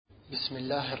بسم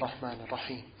الله الرحمن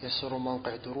الرحيم. يسر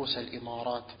موقع دروس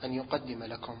الإمارات أن يقدم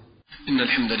لكم إن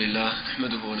الحمد لله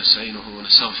نحمده ونستعينه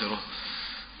ونستغفره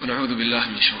ونعوذ بالله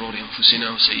من شرور أنفسنا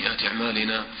وسيئات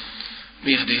أعمالنا،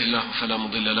 من يهده الله فلا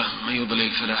مضل له ومن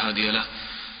يضلل فلا هادي له،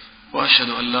 وأشهد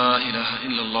أن لا إله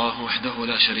إلا الله وحده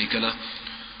لا شريك له،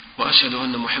 وأشهد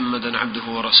أن محمدا عبده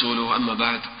ورسوله. أما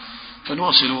بعد،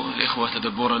 فنواصل الإخوة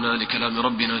تدبرنا لكلام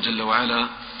ربنا جل وعلا.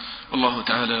 والله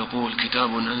تعالى يقول: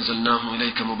 كتاب أنزلناه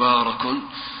إليك مبارك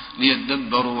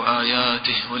ليدبروا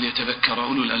آياته وليتذكر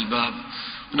أولو الألباب.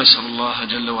 نسأل الله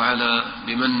جل وعلا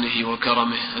بمنه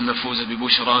وكرمه أن نفوز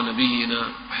ببشرى نبينا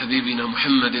وحبيبنا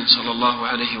محمد صلى الله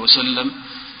عليه وسلم،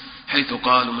 حيث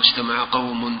قال: ما اجتمع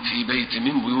قوم في بيت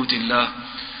من بيوت الله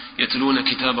يتلون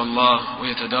كتاب الله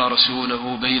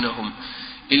ويتدارسونه بينهم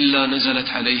إلا نزلت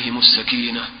عليهم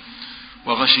السكينة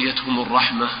وغشيتهم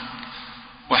الرحمة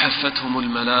وحفتهم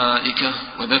الملائكة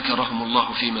وذكرهم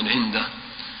الله في من عنده.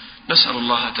 نسأل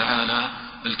الله تعالى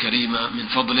الكريم من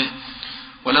فضله.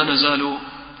 ولا نزال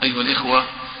أيها الإخوة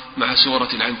مع سورة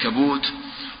العنكبوت،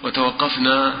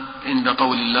 وتوقفنا عند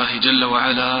قول الله جل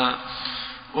وعلا: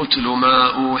 أتل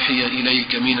ما أوحي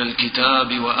إليك من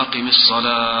الكتاب وأقم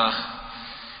الصلاة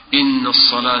إن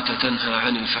الصلاة تنهى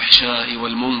عن الفحشاء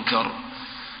والمنكر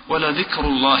ولذكر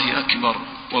الله أكبر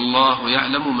والله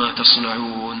يعلم ما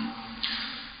تصنعون.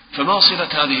 فما صلة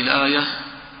هذه الآية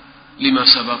لما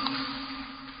سبق؟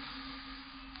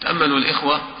 تأملوا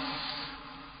الإخوة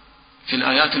في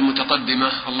الآيات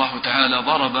المتقدمة، الله تعالى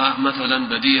ضرب مثلا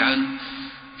بديعا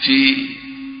في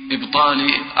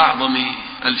إبطال أعظم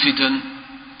الفتن،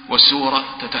 والسورة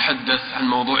تتحدث عن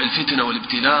موضوع الفتنة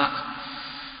والابتلاء.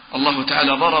 الله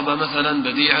تعالى ضرب مثلا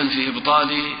بديعا في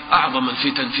إبطال أعظم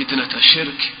الفتن، فتنة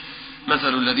الشرك.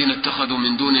 مثل الذين اتخذوا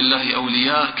من دون الله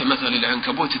أولياء كمثل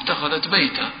العنكبوت اتخذت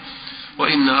بيتا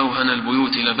وإن أوهن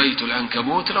البيوت لبيت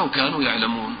العنكبوت لو كانوا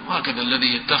يعلمون. وهكذا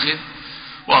الذي يتخذ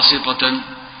واسطة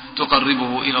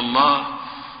تقربه إلى الله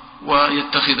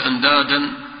ويتخذ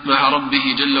أندادا مع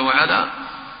ربه جل وعلا،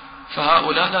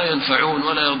 فهؤلاء لا ينفعون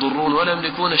ولا يضرون ولا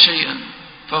يملكون شيئا،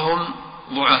 فهم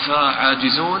ضعفاء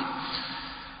عاجزون،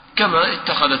 كما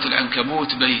اتخذت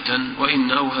العنكبوت بيتا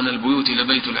وإن أوهن البيوت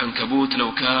لبيت العنكبوت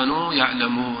لو كانوا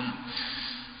يعلمون.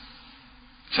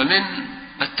 فمن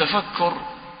التفكر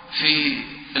في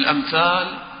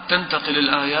الأمثال تنتقل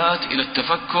الآيات إلى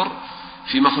التفكر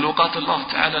في مخلوقات الله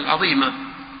تعالى العظيمة.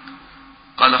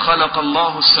 قال: خلق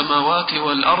الله السماوات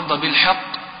والأرض بالحق.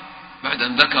 بعد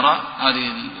أن ذكر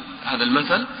هذا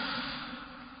المثل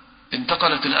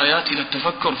انتقلت الآيات إلى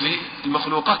التفكر في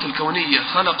المخلوقات الكونية.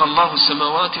 خلق الله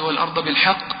السماوات والأرض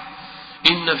بالحق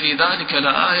إن في ذلك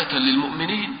لآية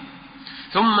للمؤمنين.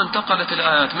 ثم انتقلت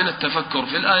الآيات من التفكر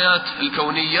في الآيات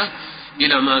الكونية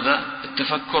إلى ماذا؟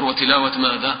 التفكر وتلاوة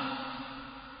ماذا؟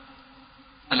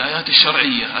 الآيات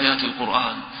الشرعية، آيات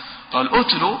القرآن. قال: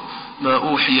 أتل ما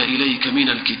أوحي إليك من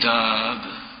الكتاب.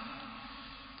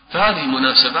 فهذه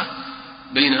مناسبة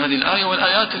بين هذه الآية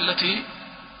والآيات التي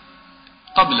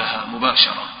قبلها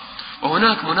مباشرة.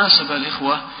 وهناك مناسبة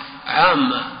الإخوة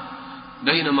عامة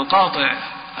بين مقاطع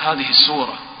هذه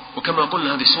السورة. وكما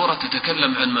قلنا هذه السورة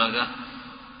تتكلم عن ماذا؟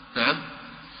 نعم،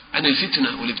 عن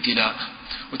الفتنة والابتلاء.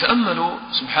 وتأملوا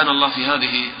سبحان الله في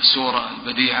هذه السورة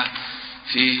البديعة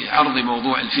في عرض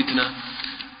موضوع الفتنة،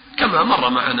 كما مر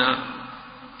معنا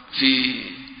في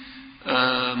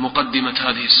مقدمة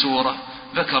هذه السورة.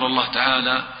 ذكر الله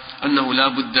تعالى أنه لا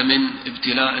بد من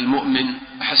ابتلاء المؤمن.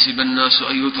 حسب الناس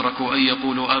أن يتركوا أن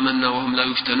يقولوا آمنا وهم لا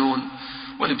يفتنون.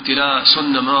 والابتلاء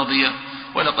سنة ماضية،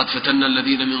 ولقد فتنا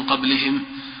الذين من قبلهم.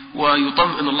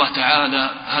 ويطمئن الله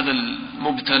تعالى هذا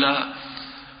المبتلى،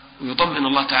 ويطمئن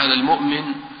الله تعالى المؤمن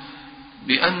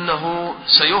بأنه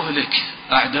سيهلك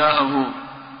أعداءه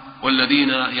والذين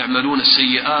يعملون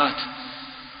السيئات،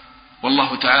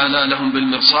 والله تعالى لهم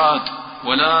بالمرصاد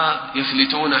ولا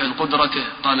يفلتون عن قدرته.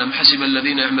 قال: أم حسب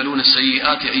الذين يعملون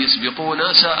السيئات أن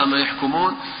يسبقونا ساء ما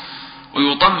يحكمون.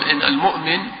 ويطمئن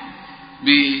المؤمن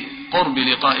بقرب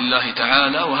لقاء الله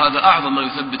تعالى، وهذا أعظم ما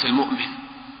يثبت المؤمن.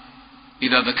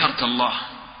 إذا ذكرت الله،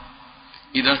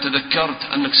 إذا تذكرت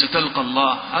أنك ستلقى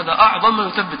الله، هذا أعظم ما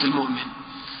يثبت المؤمن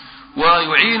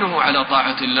ويعينه على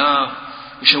طاعة الله،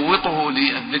 يشوقه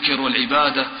للذكر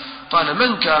والعبادة. قال: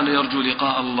 من كان يرجو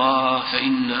لقاء الله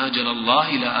فإن أجل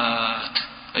الله لآت.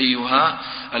 أيها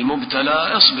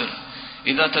المبتلى اصبر.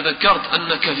 إذا تذكرت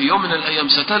أنك في يوم من الأيام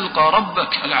ستلقى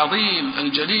ربك العظيم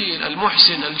الجليل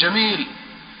المحسن الجميل،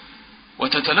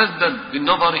 وتتلذذ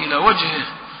بالنظر إلى وجهه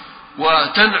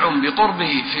وتنعم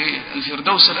بقربه في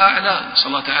الفردوس الأعلى. نسأل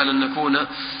الله تعالى أن نكون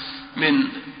من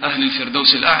أهل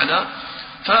الفردوس الأعلى.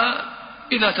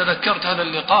 فإذا تذكرت هذا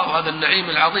اللقاء وهذا النعيم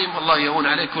العظيم، والله يهون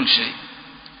عليك كل شيء.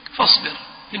 فاصبر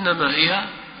إنما هي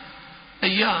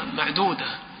أيام معدودة.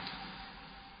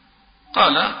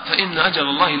 قال فإن أجل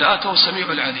الله لآت وهو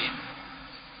السميع العليم،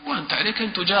 وأنت عليك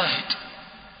أن تجاهد،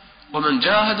 ومن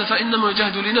جاهد فإنما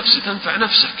يجاهد لنفسه، تنفع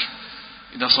نفسك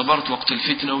إذا صبرت وقت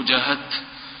الفتنة وجاهدت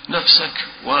نفسك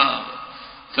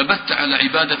وثبت على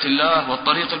عبادة الله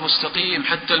والطريق المستقيم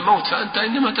حتى الموت، فأنت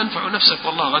إنما تنفع نفسك،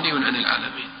 والله غني عن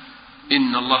العالمين،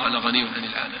 إن الله لغني عن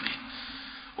العالمين.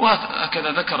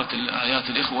 وهكذا ذكرت الآيات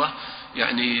الإخوة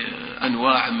يعني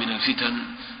أنواع من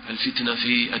الفتنة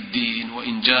في الدين.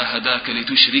 وإن جاهداك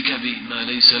لتشرك بي ما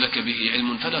ليس لك به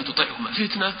علم فلا تطعهما.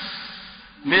 فتنة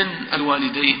من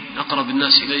الوالدين أقرب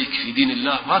الناس إليك في دين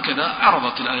الله، وهكذا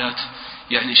عرضت الآيات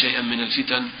يعني شيئا من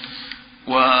الفتن.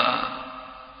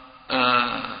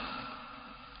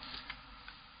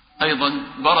 أيضا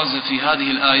برز في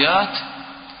هذه الآيات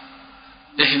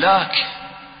إهلاك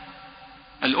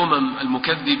الأمم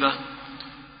المكذبة،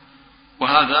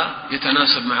 وهذا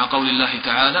يتناسب مع قول الله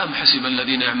تعالى أم حسب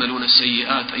الذين يعملون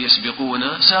السيئات أن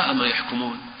يسبقونا ساء ما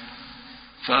يحكمون.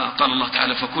 فقال الله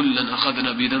تعالى فكلا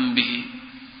أخذنا بذنبه،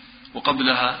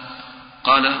 وقبلها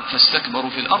قال فاستكبروا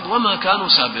في الأرض وما كانوا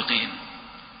سابقين.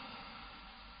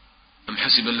 أم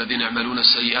حسب الذين يعملون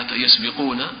السيئات أن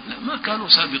يسبقونا، لا، ما كانوا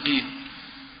سابقين،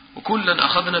 وكلا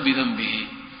أخذنا بذنبه.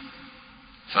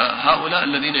 فهؤلاء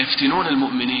الذين يفتنون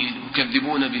المؤمنين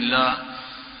ويكذبون بالله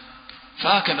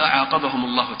فهكذا عاقبهم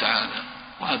الله تعالى،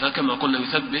 وهذا كما قلنا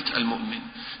يثبت المؤمن.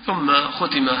 ثم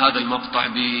ختم هذا المقطع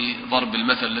بضرب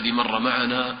المثل الذي مر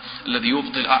معنا الذي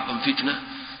يبطل أعظم فتنة.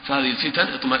 فهذه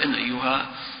الفتن اطمئن أيها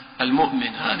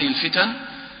المؤمن، هذه الفتن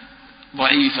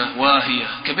ضعيفة واهية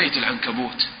كبيت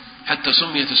العنكبوت، حتى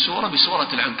سميت السورة بسورة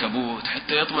العنكبوت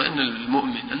حتى يطمئن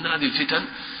المؤمن أن هذه الفتن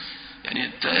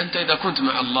يعني أنت إذا كنت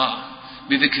مع الله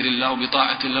بذكر الله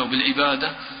وبطاعة الله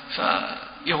وبالعبادة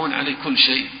فيهون عليك كل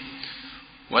شيء،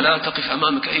 ولا تقف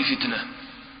أمامك أي فتنة،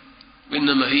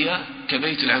 وإنما هي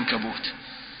كبيت العنكبوت.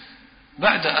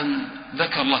 بعد أن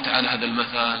ذكر الله تعالى هذا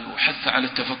المثال وحث على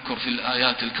التفكر في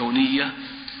الآيات الكونية،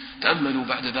 تأملوا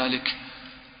بعد ذلك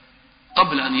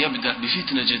قبل أن يبدأ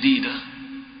بفتنة جديدة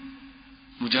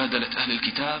مجادلة أهل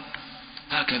الكتاب،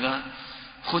 هكذا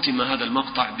ختم هذا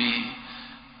المقطع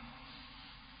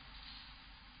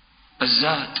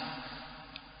بالزاد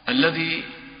الذي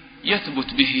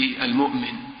يثبت به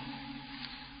المؤمن.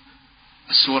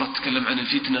 السورة تتكلم عن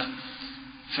الفتنة،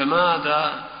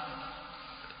 فماذا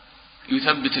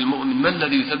يثبت المؤمن؟ ما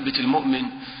الذي يثبت المؤمن؟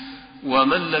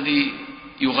 وما الذي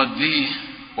يغذيه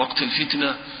وقت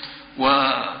الفتنة؟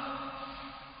 وما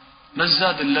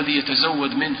الزاد الذي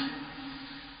يتزود منه؟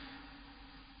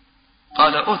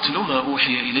 قال أتل ما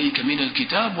أوحي إليك من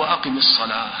الكتاب وأقم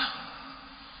الصلاة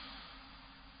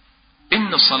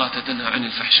إن الصلاة تنهى عن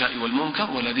الفحشاء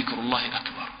والمنكر ولذكر الله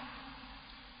أكبر.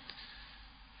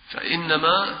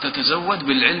 فإنما تتزود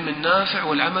بالعلم النافع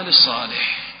والعمل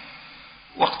الصالح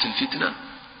وقت الفتنة،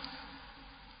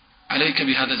 عليك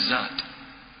بهذا الزاد.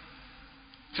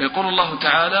 فيقول الله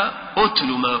تعالى أتل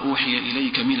ما أوحي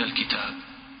إليك من الكتاب،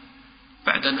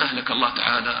 بعد أن أهلك الله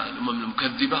تعالى الأمم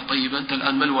المكذبة. طيب أنت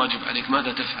الآن ما الواجب عليك؟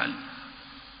 ماذا تفعل؟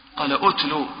 قال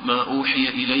أتل ما أوحي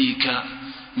إليك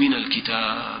من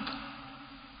الكتاب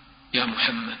يا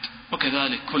محمد،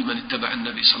 وكذلك كل من اتبع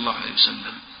النبي صلى الله عليه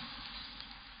وسلم.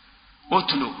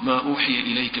 أتل ما أوحي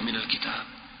إليك من الكتاب.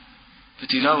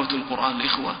 فتلاوة القرآن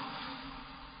الإخوة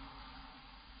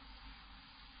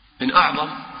من أعظم،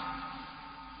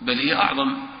 بل هي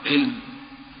أعظم علم،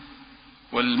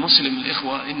 والمسلم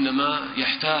الإخوة إنما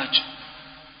يحتاج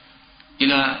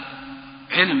إلى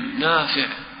علم نافع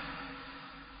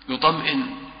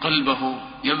يطمئن قلبه،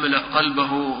 يملأ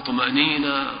قلبه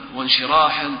طمأنينة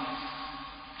وانشراحا،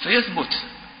 فيثبت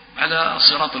على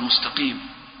الصراط المستقيم.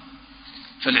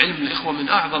 فالعلم الإخوة من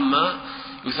أعظم ما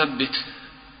يثبت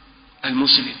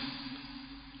المسلم،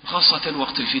 خاصة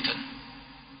وقت الفتن.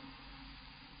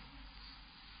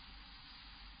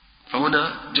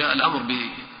 فهنا جاء الأمر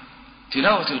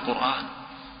بتلاوة القرآن.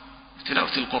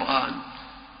 تلاوة القرآن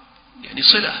يعني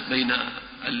صلة بين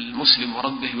المسلم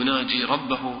وربه، يناجي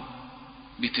ربه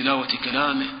بتلاوة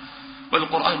كلامه،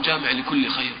 والقرآن جامع لكل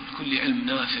خير، لكل علم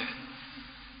نافع،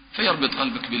 فيربط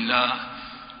قلبك بالله،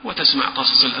 وتسمع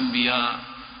قصص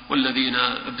الأنبياء والذين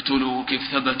ابتلوا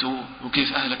كيف ثبتوا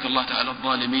وكيف أهلك الله تعالى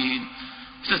الظالمين،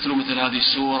 وتتلو مثل هذه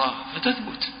السورة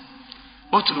فتثبت.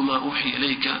 أتل ما أوحي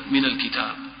إليك من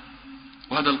الكتاب.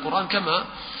 وهذا القرآن كما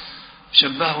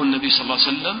شبهه النبي صلى الله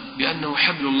عليه وسلم بأنه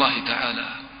حبل الله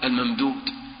تعالى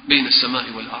الممدود بين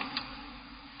السماء والأرض،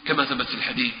 كما ثبت في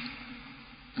الحديث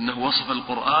أنه وصف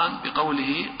القرآن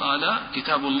بقوله قال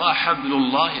كتاب الله حبل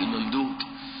الله الممدود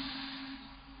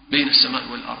بين السماء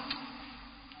والأرض،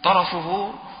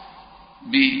 طرفه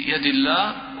بيد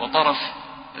الله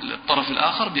الطرف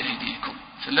الآخر بأيديكم.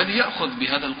 فالذي يأخذ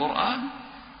بهذا القرآن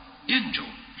ينجو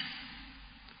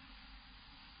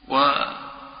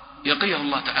ويقيه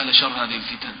الله تعالى شر هذه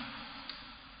الفتن.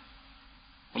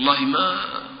 والله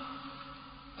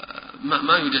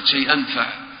ما يوجد شيء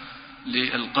أنفع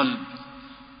للقلب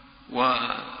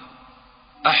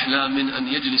وأحلى من أن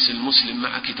يجلس المسلم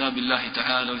مع كتاب الله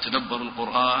تعالى ويتدبر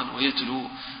القرآن ويتلو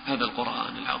هذا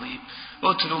القرآن العظيم.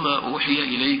 اتل ما أوحي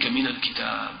إليك من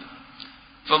الكتاب،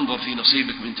 فانظر في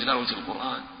نصيبك من تلاوة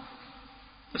القرآن.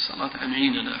 نسأل الله أن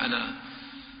يعيننا على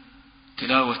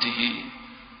تلاوته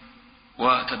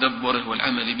وتدبره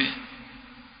والعمل به.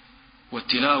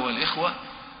 والتلاوة الإخوة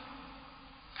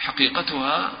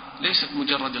حقيقتها ليست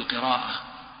مجرد القراءة،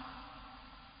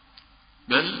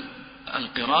 بل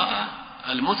القراءة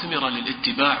المثمرة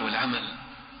للاتباع والعمل.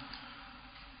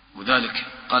 وذلك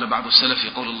قال بعض السلف في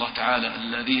قول الله تعالى: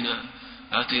 الذين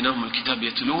آتيناهم الكتاب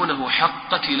يتلونه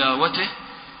حق تلاوته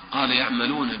قال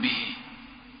يعملون به.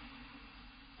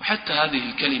 وحتى هذه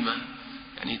الكلمة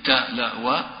يعني تاء لا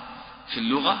و في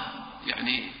اللغة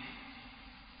يعني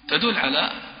تدل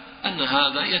على أن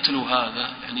هذا يتلو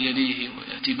هذا، يعني يليه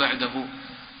ويأتي بعده.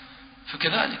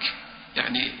 فكذلك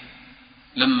يعني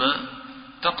لما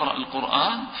تقرأ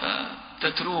القرآن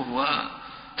فتتلوه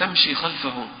وتمشي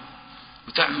خلفه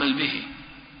وتعمل به.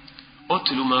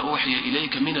 أتل ما أوحي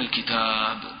إليك من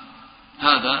الكتاب،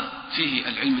 هذا فيه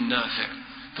العلم النافع.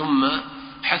 ثم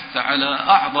حث على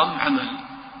أعظم عمل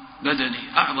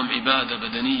بدني، أعظم عبادة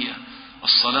بدنية،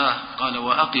 الصلاة. قال: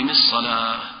 وأقم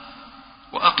الصلاة.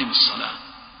 وأقم الصلاة.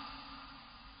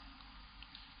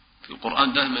 في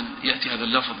القرآن دائما يأتي هذا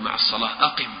اللفظ مع الصلاة،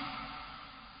 أقم،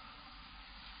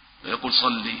 لا يقول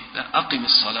صلي، لا، أقم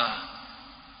الصلاة.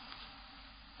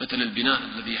 مثل البناء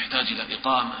الذي يحتاج إلى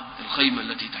إقامة، الخيمة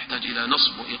التي تحتاج إلى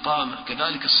نصب وإقامة،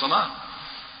 كذلك الصلاة.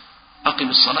 أقم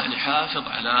الصلاة يعني حافظ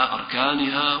على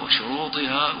أركانها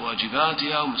وشروطها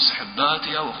وواجباتها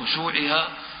ومستحباتها وخشوعها،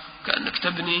 كأنك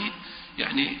تبني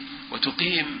يعني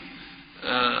وتقيم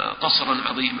قصرا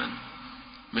عظيما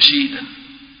مشيدا،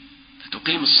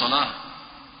 فتقيم الصلاة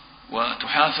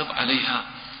وتحافظ عليها.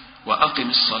 وأقم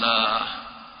الصلاة،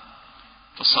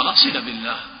 فالصلاة صلة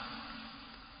بالله.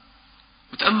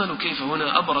 وتأملوا كيف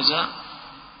هنا أبرز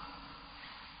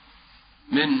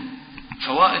من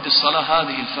فوائد الصلاة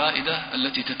هذه الفائدة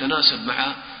التي تتناسب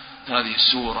مع هذه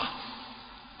السورة.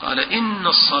 قال: إن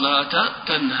الصلاة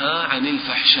تنهى عن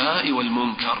الفحشاء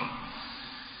والمنكر.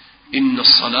 إن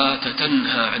الصلاة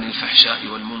تنهى عن الفحشاء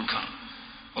والمنكر.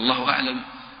 والله أعلم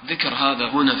ذكر هذا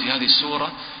هنا في هذه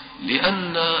السورة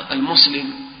لأن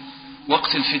المسلم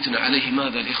وقت الفتنة عليه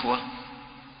ماذا الإخوة؟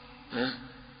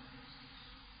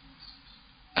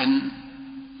 أن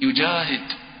يجاهد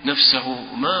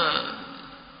نفسه، ما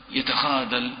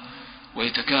يتخاذل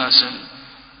ويتكاسل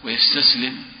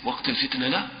ويستسلم وقت الفتنة،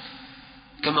 لا،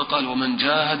 كما قال: ومن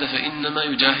جاهد فإنما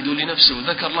يجاهد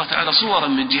لنفسه. ذكر الله تعالى صورا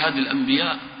من جهاد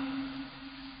الأنبياء.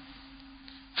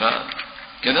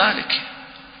 فكذلك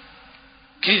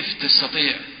كيف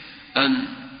تستطيع أن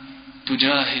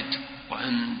تجاهد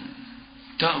وأن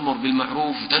تأمر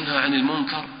بالمعروف وتنهى عن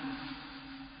المنكر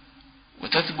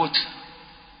وتثبت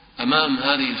أمام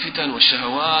هذه الفتن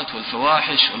والشهوات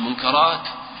والفواحش والمنكرات؟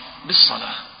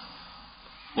 بالصلاة.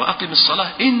 وأقم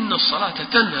الصلاة، إن الصلاة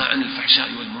تنهى عن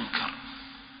الفحشاء والمنكر.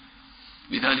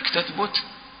 بذلك تثبت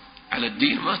على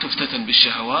الدين، ما تفتتن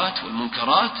بالشهوات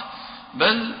والمنكرات،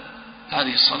 بل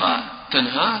هذه الصلاة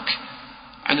تنهاك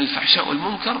عن الفحشاء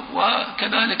والمنكر،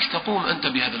 وكذلك تقوم أنت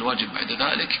بهذا الواجب بعد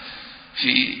ذلك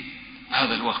في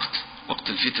هذا الوقت، وقت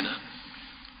الفتنة.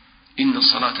 إن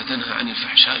الصلاة تنهى عن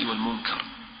الفحشاء والمنكر.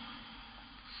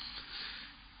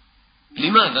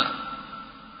 لماذا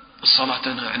الصلاة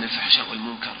تنهى عن الفحشاء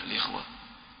والمنكر الإخوة؟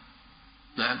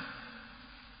 نعم،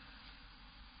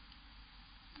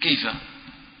 كيف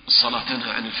الصلاة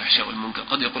تنهى عن الفحشاء والمنكر؟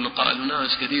 قد يقول القائل: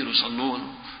 ناس كثير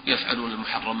يصلون ويفعلون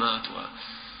المحرمات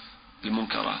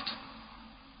والمنكرات.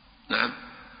 نعم،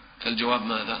 فالجواب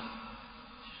ماذا؟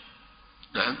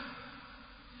 نعم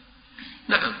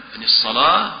يعني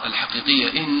الصلاة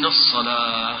الحقيقية، إن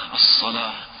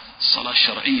الصلاة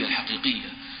الشرعية الحقيقية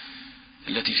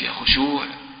التي فيها خشوع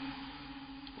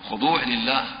وخضوع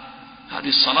لله، هذه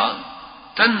الصلاة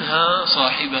تنهى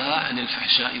صاحبها عن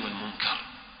الفحشاء والمنكر.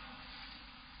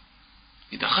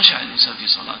 إذا خشع الإنسان في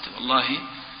صلاته والله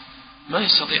ما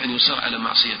يستطيع أن يصر على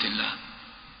معصية الله.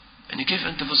 يعني كيف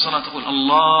أنت في الصلاة تقول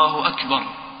الله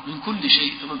أكبر من كل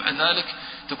شيء، ثم بعد ذلك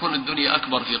تكون الدنيا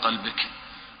أكبر في قلبك،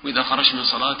 وإذا خرجت من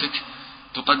صلاتك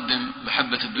تقدم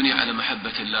محبة الدنيا على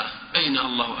محبة الله؟ أين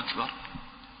الله أكبر؟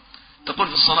 تقول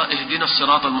في الصلاة: اهدنا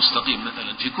الصراط المستقيم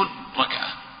مثلا في كل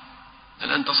ركعة،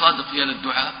 هل أنت صادق في هذا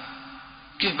الدعاء؟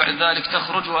 كيف بعد ذلك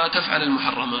تخرج وتفعل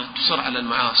المحرمات، تصر على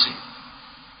المعاصي؟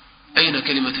 أين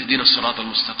كلمة اهدنا الصراط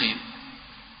المستقيم؟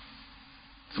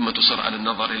 ثم تصر على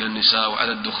النظر إلى النساء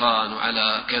وعلى الدخان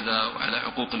وعلى كذا وعلى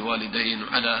عقوق الوالدين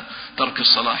وعلى ترك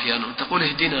الصلاة أحيانا، تقول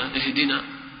اهدنا اهدنا.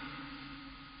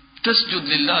 تسجد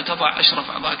لله، تضع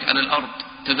أشرف أعضائك على الأرض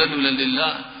تذللا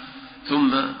لله،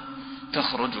 ثم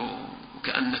تخرج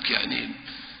وكأنك يعني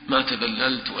ما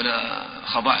تذللت ولا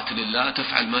خضعت لله،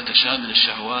 تفعل ما تشاء من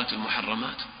الشهوات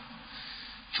والمحرمات.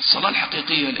 فالصلاة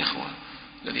الحقيقية الإخوة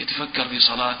الذي يتفكر في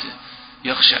صلاته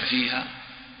يخشع فيها،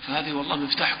 فهذه والله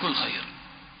مفتاح كل خير.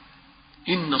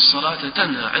 إن الصلاة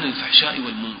تنهى عن الفحشاء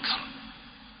والمنكر.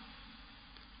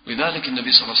 ولذلك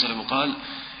النبي صلى الله عليه وسلم قال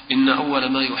إن أول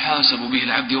ما يحاسب به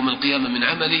العبد يوم القيامة من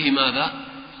عمله ماذا؟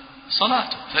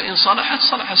 صلاته، فإن صلحت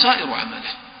صلح سائر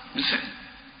عمله. بالفعل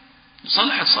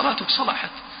صلحت صلاتك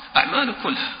صلحت أعمالك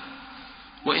كلها،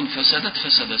 وإن فسدت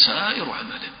فسد سائر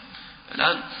عمله.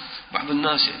 الآن بعض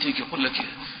الناس يأتيك يقول لك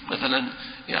مثلا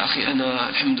يا أخي أنا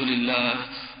الحمد لله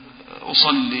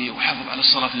أصلي وحافظ على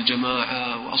الصلاة في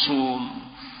الجماعة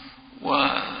وأصوم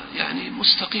ويعني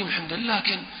مستقيم الحمد لله،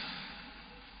 لكن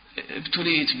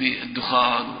ابتليت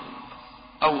بالدخان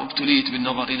أو ابتليت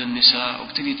بالنظر إلى النساء أو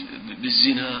ابتليت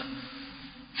بالزنا،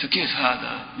 فكيف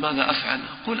هذا؟ ماذا أفعل؟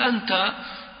 قل أنت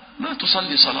ما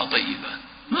تصلي صلاة طيبة،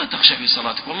 ما تخشع في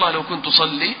صلاتك. والله لو كنت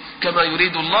تصلي كما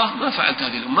يريد الله ما فعلت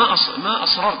هذه، ما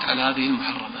أصررت على هذه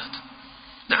المحرمات.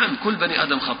 نعم كل بني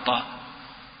آدم خطاء،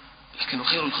 لكن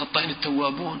خير الخطائين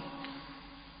التوابون.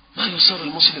 ما يصر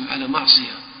المسلم على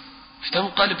معصية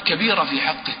فتنقلب كبيرة في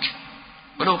حقك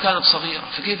ولو كانت صغيرة،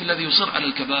 فكيف الذي يصر على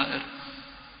الكبائر؟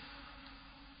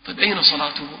 طيب أين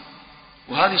صلاته؟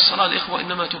 وهذه الصلاة الإخوة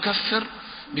إنما تكفر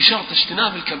بشرط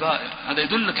اجتناب الكبائر. هذا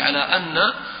يدلك على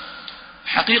أن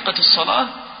حقيقة الصلاة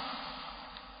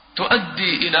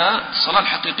تؤدي إلى الصلاة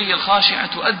الحقيقية الخاشعة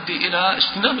تؤدي إلى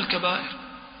اجتناب الكبائر.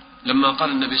 لما قال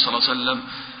النبي صلى الله عليه وسلم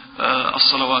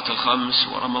الصلوات الخمس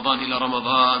ورمضان إلى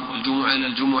رمضان والجمعة إلى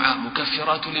الجمعة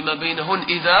مكفرات لما بينهن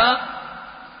إذا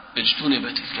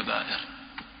اجتنبت الكبائر.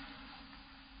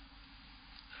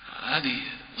 هذه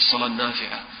الصلاة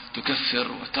النافعة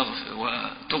تكفر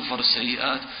وتغفر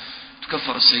السيئات،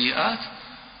 تكفر السيئات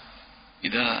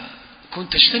إذا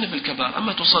كنت تجتنب الكبائر.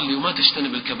 أما تصلي وما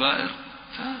تجتنب الكبائر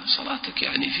فصلاتك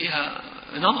يعني فيها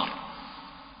نظر.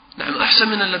 نعم أحسن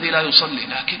من الذي لا يصلي،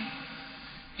 لكن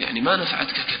يعني ما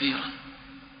نفعتك كثيرا.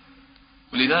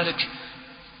 ولذلك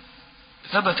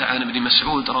ثبت عن ابن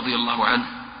مسعود رضي الله عنه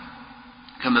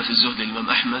كما في الزهد الإمام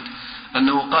أحمد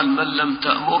أنه قال من لم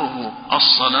تأمره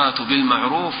الصلاة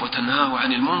بالمعروف وتنهاه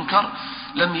عن المنكر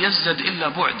لم يزدد إلا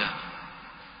بعدا.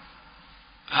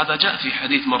 هذا جاء في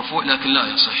حديث مرفوع لكن لا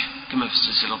يصح كما في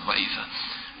السلسلة الضعيفة،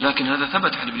 لكن هذا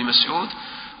ثبت عن ابن مسعود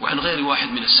وعن غير واحد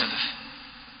من السلف،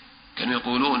 كانوا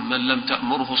يقولون من لم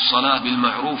تأمره الصلاة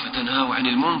بالمعروف وتنهاه عن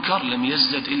المنكر لم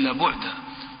يزدد إلا بعدا.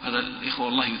 هذا الإخوة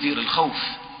الله يثير الخوف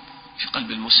في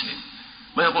قلب المسلم،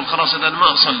 ما يقول خلاص إذا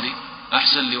ما أصلي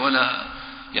أحسن لي ولا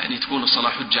يعني تكون الصلاة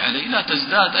حجة علي، لا،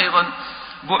 تزداد أيضا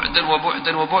بعدا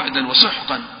وبعدا وبعدا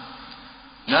وسحقا.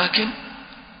 لكن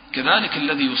كذلك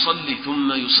الذي يصلي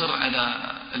ثم يصر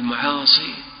على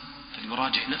المعاصي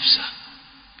فليراجع نفسه،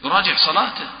 يراجع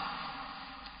صلاته،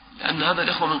 لأن هذا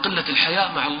الإخوة من قلة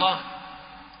الحياء مع الله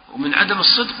ومن عدم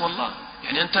الصدق. والله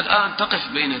يعني أنت الآن تقف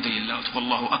بين يدي الله وتقول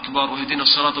الله أكبر واهدنا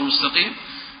الصراط المستقيم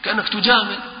كأنك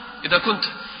تجامل. إذا كنت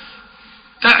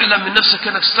تعلم من نفسك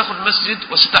أنك ستخرج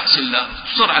المسجد وستعصي الله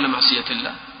تصر على معصية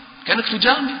الله كأنك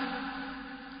تجامل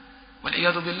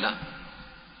والعياذ بالله.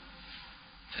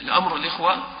 الأمر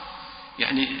الإخوة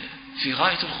يعني في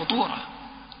غاية الخطورة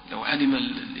لو علم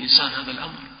الإنسان هذا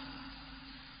الأمر.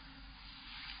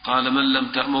 قال من لم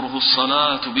تأمره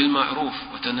الصلاة بالمعروف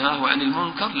وتنهاه عن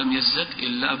المنكر لم يزدد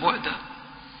إلا بعدا.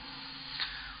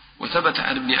 وثبت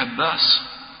عن ابن عباس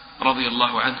رضي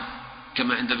الله عنه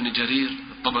كما عند ابن جرير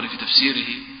الطبري في تفسيره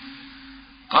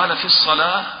قال في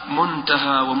الصلاة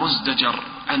منتهى ومزدجر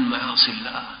عن معاصي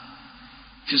الله،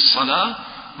 في الصلاة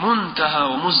منتهى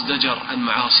ومزدجر عن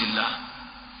معاصي الله.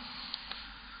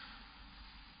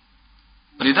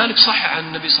 ولذلك صح عن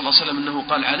النبي صلى الله عليه وسلم أنه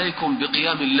قال عليكم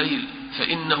بقيام الليل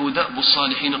فإنه دأب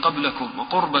الصالحين قبلكم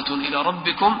وقربة إلى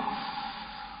ربكم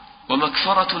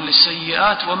ومكفرة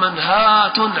للسيئات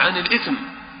ومنهاة عن الإثم.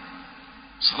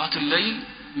 صلاة الليل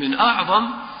من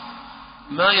أعظم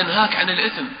ما ينهاك عن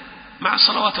الإثم مع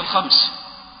الصلوات الخمس.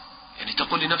 يعني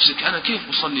تقول لنفسك أنا كيف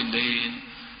أصلي الليل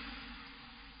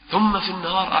ثم في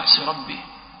النهار أعصي ربي،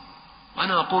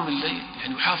 وأنا أقوم الليل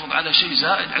يعني أحافظ على شيء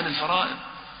زائد عن الفرائض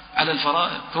على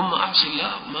الفرائض ثم أعصي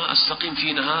الله وما أستقيم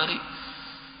في نهاري.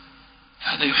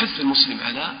 هذا يحث المسلم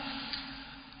على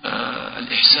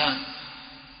الإحسان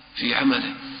في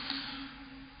عمله.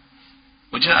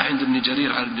 وجاء عند ابن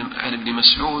جرير عن ابن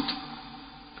مسعود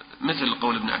مثل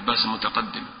قول ابن عباس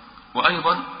المتقدم،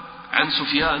 وأيضا عن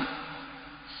سفيان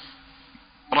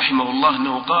رحمه الله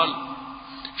أنه قال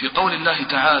في قول الله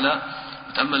تعالى: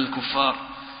 وتأمل الكفار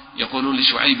يقولون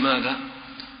لشعيب ماذا؟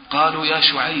 قالوا: يا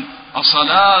شعيب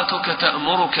أصلاتك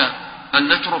تأمرك أن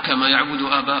نترك ما يعبد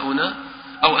آباؤنا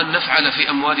أو أن نفعل في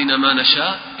أموالنا ما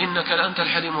نشاء إنك لأنت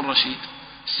الحليم الرشيد،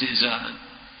 استهزاء.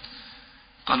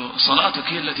 قالوا: صلاتك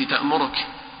هي التي تأمرك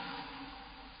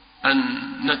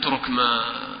أن نترك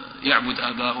ما يعبد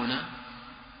آباؤنا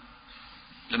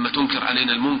لما تنكر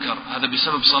علينا المنكر، هذا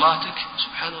بسبب صلاتك؟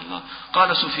 سبحان الله.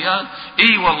 قال سفيان: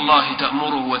 إي والله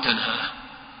تأمره وتنهاه،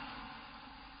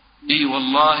 إي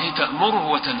والله تأمره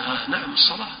وتنهاه. نعم،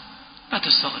 الصلاة لا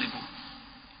تستغربوا،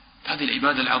 هذه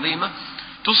العبادة العظيمة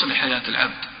تصلح حياة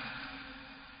العبد.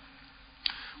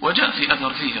 وجاء في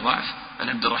أثر فيه ضعف عن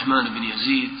عبد الرحمن بن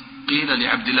يزيد قيل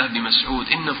لعبد الله بن مسعود: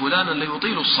 إن فلانا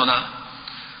ليطيل الصلاة.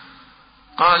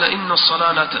 قال: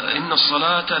 إن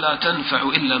الصلاة لا تنفع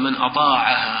إلا من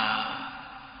أطاعها،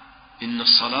 إن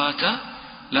الصلاة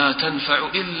لا تنفع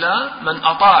إلا من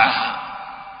أطاعها،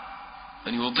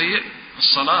 من يطيع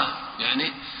الصلاة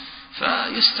يعني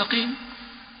فيستقيم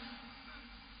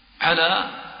على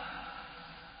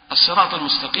الصراط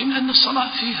المستقيم، لأن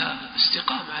الصلاة فيها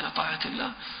استقامة على طاعة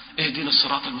الله. اهدنا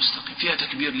الصراط المستقيم، فيها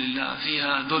تكبير لله،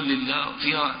 فيها ذل لله،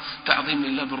 فيها تعظيم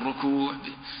لله بالركوع،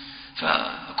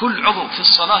 فكل عضو في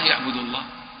الصلاة يعبد الله،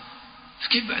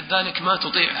 فكيف بعد ذلك ما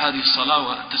تطيع هذه الصلاة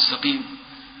وتستقيم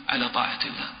على طاعة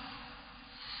الله؟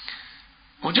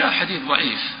 وجاء حديث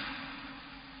ضعيف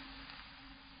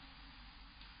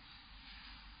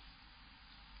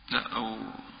لا أو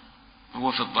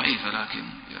هو في الضعيف، لكن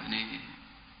يعني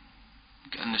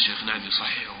كأن الشيخ نعم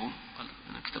يصححه،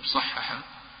 أنا كتب صححه،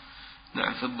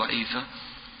 نعم في الضعيفة.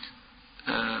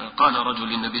 قال رجل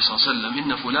للنبي صلى الله عليه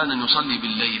وسلم: إن فلانا يصلي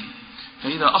بالليل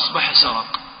فإذا أصبح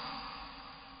سرق.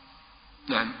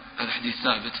 نعم هذا حديث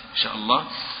ثابت إن شاء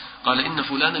الله. قال: إن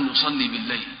فلانا يصلي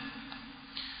بالليل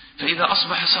فإذا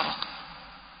أصبح سرق.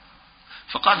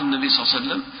 فقال النبي صلى الله عليه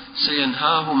وسلم: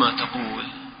 سينهاه ما تقول،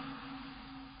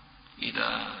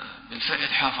 إذا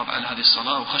بالفعل حافظ على هذه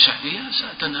الصلاة وخشع فيها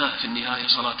ستنهاه في النهاية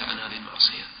صلاة عن هذه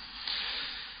المعصية.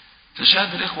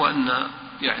 فشاهد الإخوة أن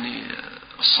يعني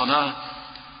الصلاة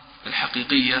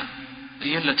الحقيقية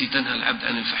هي التي تنهى العبد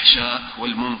عن الفحشاء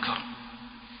والمنكر.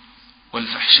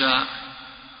 والفحشاء،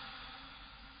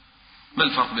 ما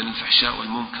الفرق بين الفحشاء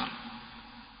والمنكر؟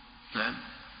 نعم،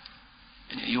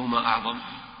 يعني أيهما أعظم؟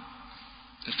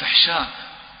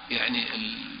 الفحشاء يعني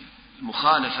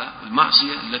المخالفة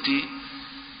والمعصية التي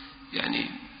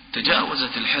يعني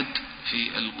تجاوزت الحد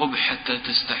في القبح حتى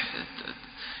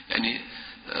يعني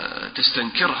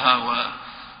تستنكرها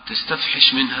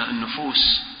وتستفحش منها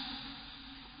النفوس،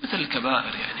 مثل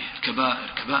الكبائر، يعني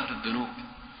كبائر الذنوب،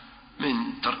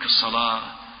 من ترك الصلاة،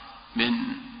 من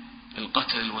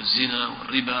القتل والزنا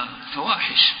والربا،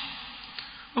 الفواحش.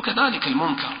 وكذلك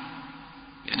المنكر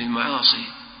يعني المعاصي،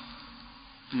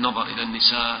 النظر إلى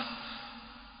النساء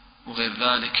وغير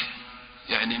ذلك،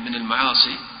 يعني من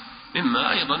المعاصي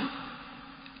مما أيضا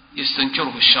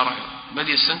يستنكره الشرع، بل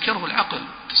يستنكره العقل،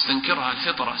 تستنكرها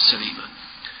الفطرة السليمة.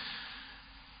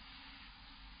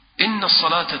 إن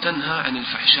الصلاة تنهى عن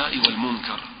الفحشاء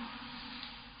والمنكر.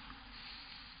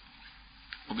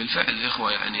 وبالفعل يا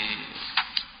إخوة يعني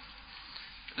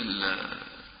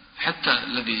حتى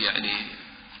الذي يعني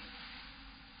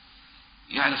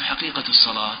يعرف حقيقة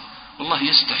الصلاة والله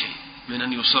يستحي من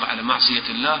أن يصر على معصية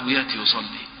الله ويأتي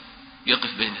يصلي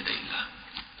يقف بين يدي الله.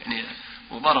 يعني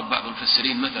وضرب بعض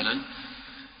المفسرين مثلا،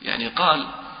 يعني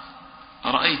قال: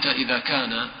 أرأيت إذا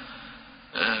كان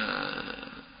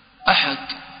أحد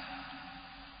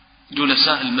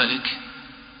جلساء الملك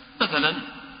مثلا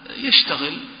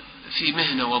يشتغل في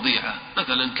مهنة وضيعة،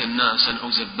 مثلا كناسا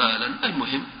أو زبالا،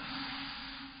 المهم،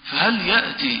 فهل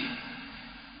يأتي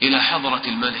إلى حضرة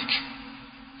الملك،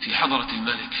 في حضرة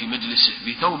الملك في مجلسه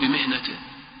بثوب مهنته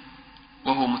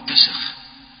وهو متسخ؟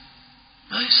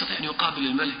 ما يستطيع أن يقابل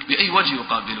الملك، بأي وجه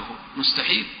يقابله؟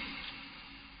 مستحيل،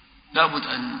 لابد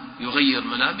أن يغير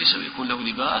ملابسه ويكون له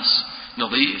لباس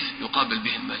نظيف يقابل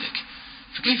به الملك.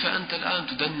 فكيف أنت الآن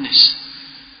تدنس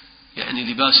يعني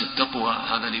لباس التقوى،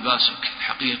 هذا لباسك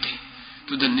الحقيقي،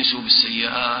 تدنسه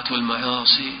بالسيئات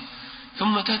والمعاصي،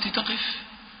 ثم تأتي تقف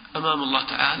أمام الله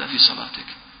تعالى في صلاتك؟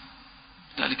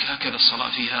 ذلك هكذا الصلاة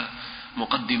فيها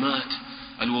مقدمات،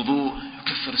 الوضوء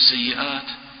يكفر السيئات،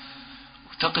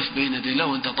 وتقف بين يدي الله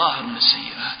وأنت طاهر من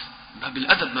السيئات، ما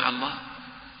بالأدب مع الله.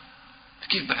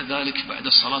 كيف بعد ذلك بعد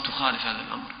الصلاة تخالف هذا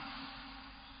الأمر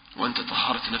وأنت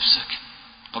طهرت نفسك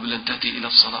قبل أن تأتي إلى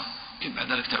الصلاة، كيف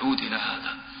بعد ذلك تعود إلى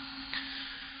هذا؟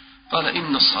 قال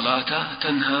إن الصلاة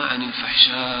تنهى عن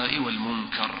الفحشاء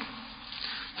والمنكر.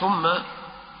 ثم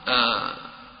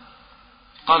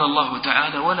قال الله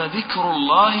تعالى ولذكر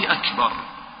الله أكبر.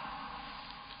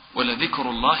 ولذكر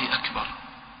الله أكبر.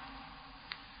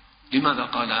 لماذا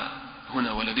قال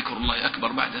هنا ولذكر الله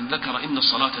أكبر بعد أن ذكر إن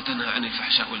الصلاة تنهى عن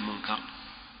الفحشاء والمنكر؟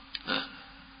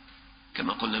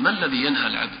 كما قلنا، ما الذي ينهى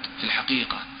العبد في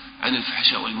الحقيقة عن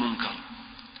الفحشاء والمنكر؟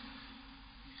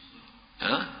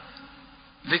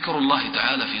 ذكر الله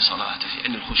تعالى في صلاته،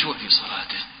 يعني الخشوع في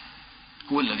صلاته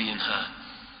هو الذي ينهى.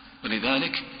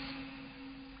 ولذلك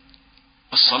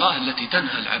الصلاة التي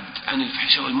تنهى العبد عن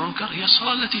الفحشاء والمنكر هي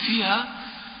الصلاة التي فيها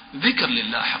ذكر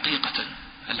لله حقيقة.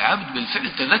 العبد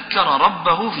بالفعل تذكر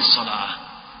ربه في الصلاة.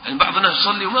 يعني بعض الناس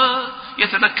يصلي وما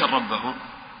يتذكر ربه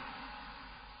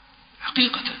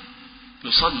حقيقة،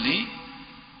 يصلي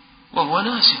وهو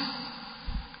ناس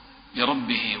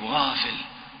لربه وغافل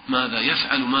ماذا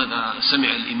يفعل، ماذا سمع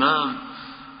الإمام،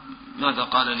 ماذا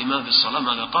قال الإمام في الصلاة،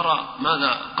 ماذا قرأ،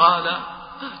 ماذا قال،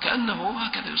 كأنه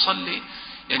هكذا يصلي،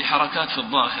 يعني حركات في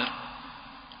الظاهر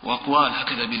وأقوال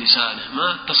هكذا بلسانه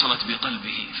ما اتصلت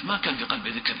بقلبه، فما كان في قلبه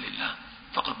ذكر لله،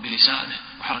 فقط بلسانه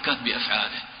وحركات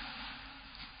بأفعاله،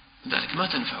 لذلك ما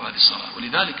تنفع هذه الصلاة.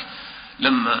 ولذلك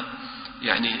لما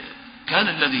يعني كان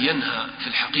الذي ينهى في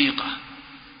الحقيقة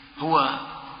هو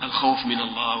الخوف من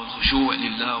الله والخشوع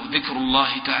لله وذكر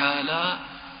الله تعالى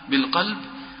بالقلب،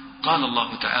 قال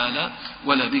الله تعالى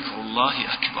ولذكر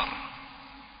الله أكبر.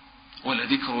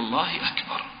 ولذكر الله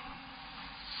أكبر.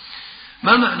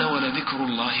 ما معنى ولذكر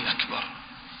الله أكبر؟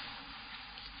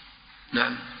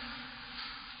 نعم،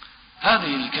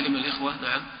 هذه الكلمة الإخوة،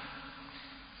 نعم،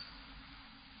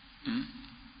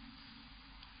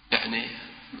 يعني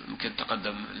ممكن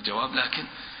تقدم الجواب، لكن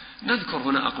نذكر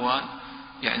هنا أقوال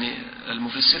يعني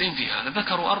المفسرين في هذا،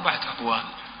 ذكروا 4 أقوال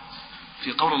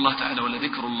في قول الله تعالى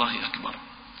ولذكر الله أكبر.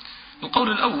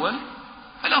 القول الأول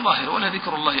على ظاهر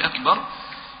ولذكر الله أكبر،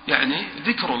 يعني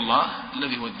ذكر الله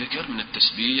الذي هو الذكر من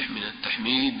التسبيح، من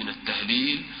التحميد، من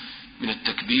التهليل، من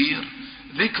التكبير،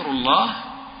 ذكر الله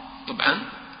طبعا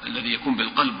الذي يكون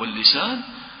بالقلب واللسان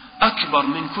أكبر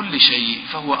من كل شيء،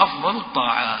 فهو أفضل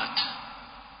الطاعات.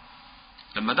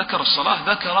 لما ذكر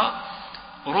الصلاة ذكر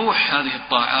روح هذه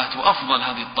الطاعات وأفضل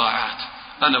هذه الطاعات،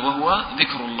 ألا وهو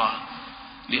ذكر الله،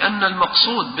 لأن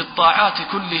المقصود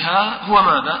بالطاعات كلها هو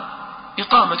ماذا؟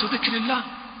 إقامة ذكر الله،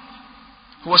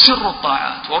 هو سر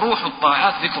الطاعات وروح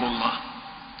الطاعات ذكر الله.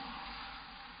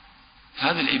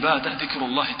 هذه العبادة ذكر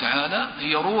الله تعالى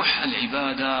هي روح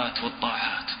العبادات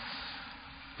والطاعات.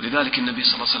 ولذلك النبي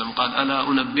صلى الله عليه وسلم قال ألا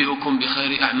أنبئكم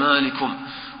بخير أعمالكم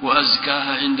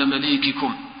وأزكاها عند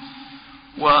مليككم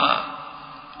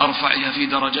وأرفعها في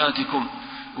درجاتكم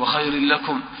وخير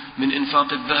لكم من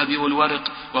إنفاق الذهب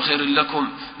والورق وخير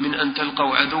لكم من أن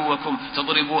تلقوا عدوكم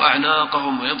تضربوا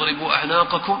أعناقهم ويضربوا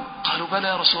أعناقكم؟ قالوا بلى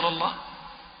يا رسول الله.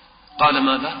 قال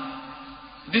ماذا؟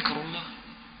 ذكر الله.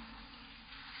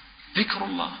 ذكر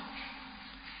الله.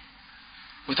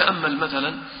 وتأمل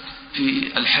مثلا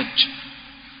في الحج،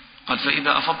 قال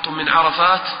فإذا أفضتم من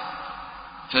عرفات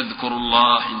فاذكروا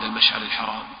الله عند المشعر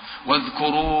الحرام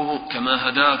واذكروه كما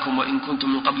هداكم وإن كنتم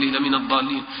من قبله لمن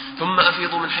الضالين ثم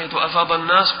أفيضوا من حيث أفاض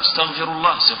الناس واستغفروا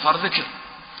الله، استغفار ذكر،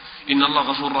 إن الله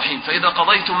غفور رحيم. فإذا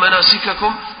قضيتم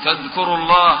مناسككم فاذكروا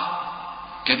الله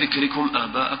كذكركم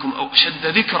آباءكم أو أشد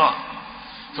ذكرا.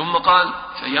 ثم قال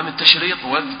في أيام التشريق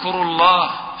واذكروا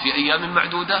الله في أيام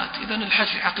معدودات. إذن الحج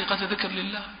في حقيقة ذكر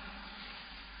لله.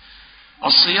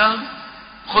 الصيام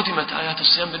ختمت آيات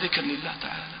الصيام بذكر لله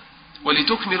تعالى،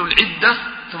 ولتكملوا العدة،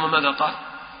 ثم ماذا قال؟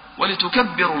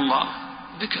 ولتكبروا الله،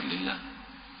 ذكر لله.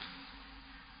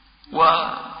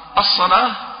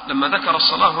 والصلاة لما ذكر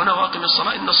الصلاة هنا واقم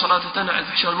الصلاة إن الصلاة تنهى عن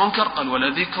الفحشاء والمنكر، قال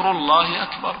ولذكر الله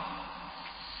أكبر.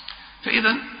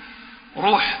 فإذا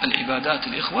روح العبادات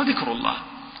الإخوة ذكر الله.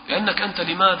 لأنك أنت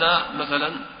لماذا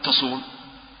مثلا تصوم؟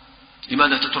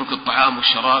 لماذا تترك الطعام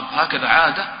والشراب هكذا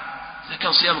عادة؟ إذا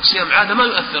كان صيامك صيام عادة ما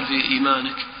يؤثر في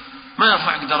إيمانك، ما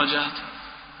يرفعك درجات.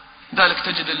 ذلك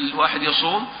تجد الواحد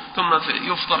يصوم ثم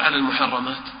يفطر على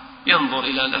المحرمات، ينظر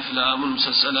إلى الأفلام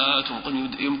والمسلسلات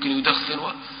ويمكن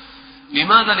يدخن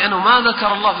لماذا؟ لأنه ما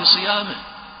ذكر الله في صيامه،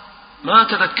 ما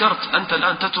تذكرت. أنت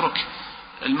الآن تترك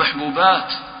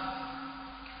المحبوبات،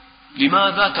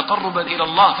 لماذا؟ تقربا إلى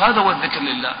الله. هذا هو الذكر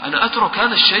لله. أنا أترك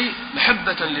هذا الشيء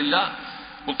محبة لله،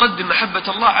 وقدم محبة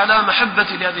الله على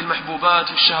محبتي لهذه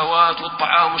المحبوبات والشهوات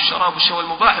والطعام والشراب والشهوة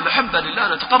المباحة، محبة لله.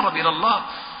 أنا أتقرب إلى الله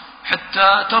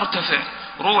حتى ترتفع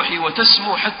روحي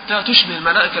وتسمو، حتى تشبه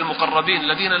الملائكة المقربين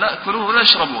الذين لا يأكلون ولا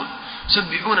يشربون،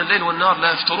 يسبحون الليل والنهار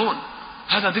لا يفترون.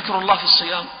 هذا ذكر الله في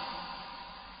الصيام.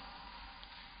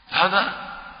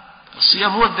 هذا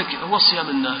الصيام هو الصيام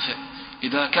النافع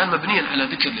إذا كان مبنيا على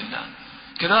ذكر لله.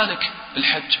 كذلك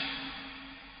الحج،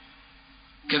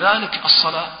 كذلك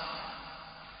الصلاة،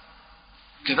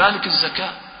 كذلك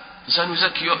الزكاة. إنسان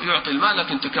يزكي يعطي المال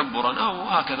لكن تكبرا أو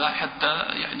هكذا حتى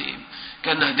يعني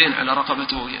كأنه دين على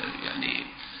رقبته يعني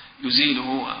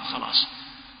يزيله خلاص.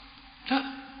 لا،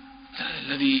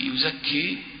 الذي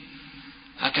يزكي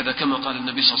هكذا كما قال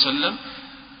النبي صلى الله عليه وسلم: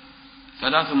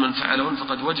 3 من فعلهن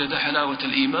فقد وجد حلاوة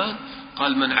الإيمان.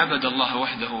 قال: من عبد الله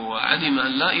وحده وعلم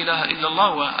أن لا إله إلا الله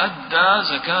وأدى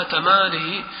زكاة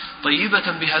ماله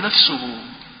طيبة بها نفسه.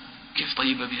 كيف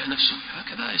طيبة بها نفسه؟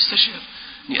 هكذا يستشعر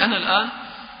أني أنا الآن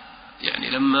يعني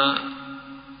لما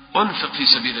أنفق في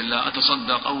سبيل الله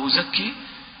أتصدق أو أزكي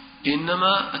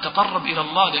إنما أتقرب إلى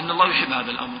الله، لأن الله يحب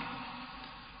هذا الأمر،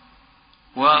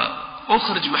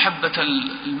 وأخرج محبة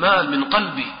المال من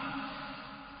قلبي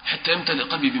حتى يمتلئ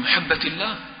قلبي بمحبة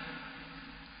الله.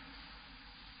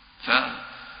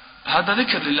 فهذا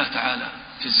ذكر لله تعالى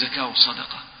في الزكاة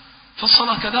والصدقة.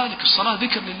 فالصلاة كذلك، الصلاة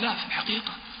ذكر لله في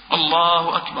الحقيقة.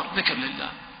 الله أكبر ذكر لله،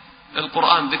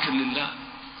 القرآن ذكر لله.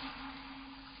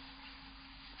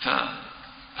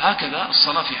 فهكذا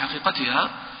الصلاة في حقيقتها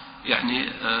يعني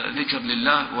ذكر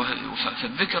لله.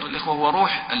 فالذكر الإخوة هو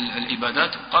روح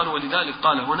العبادات. قالوا ولذلك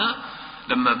قال هنا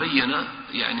لما بين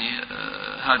يعني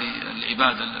هذه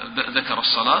العبادة ذكر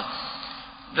الصلاة،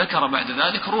 ذكر بعد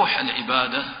ذلك روح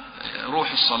العبادة،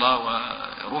 روح الصلاة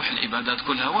وروح العبادات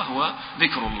كلها، وهو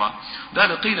ذكر الله.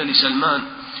 ذلك قيل لسلمان: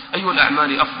 أي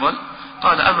الأعمال أفضل؟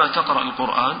 قال: أما تقرأ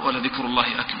القرآن ولذكر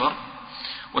الله أكبر.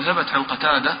 وثبت عن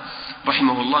قتادة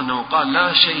رحمه الله أنه قال: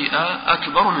 لا شيء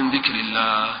أكبر من ذكر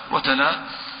الله. وتلا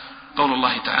قول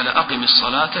الله تعالى: أقم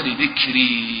الصلاة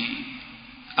لذكري،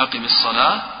 أقم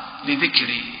الصلاة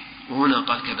لذكري. وهنا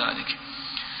قال كذلك.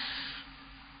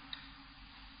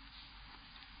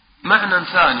 معنى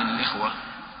ثاني للإخوة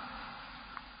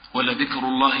ولذكر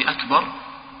الله أكبر،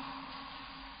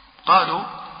 قالوا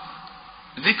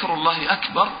ذكر الله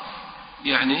أكبر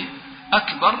يعني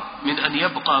أكبر من أن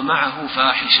يبقى معه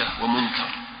فاحشة ومنكر.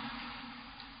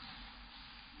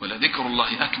 ولذكر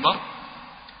الله أكبر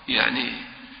يعني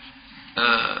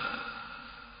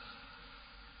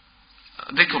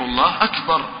ذكر الله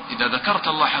أكبر إذا ذكرت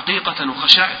الله حقيقة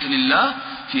وخشعت لله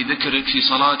في ذكرك في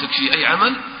صلاتك في أي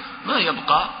عمل، ما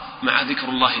يبقى مع ذكر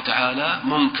الله تعالى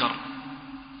منكر،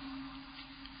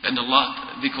 لأن الله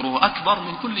ذكره أكبر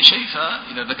من كل شيء.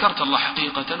 فإذا ذكرت الله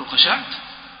حقيقة وخشعت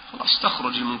خلاص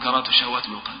تخرج المنكرات والشهوات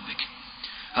من قلبك.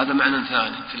 هذا معنى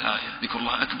ثاني في الآية، ذكر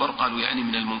الله أكبر قالوا يعني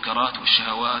من المنكرات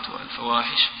والشهوات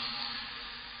والفواحش.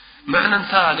 معنى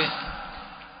ثالث،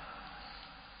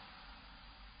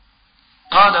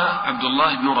 قال عبد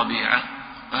الله بن ربيعة،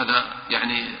 هذا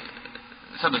يعني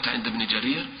ثبت عند ابن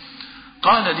جرير،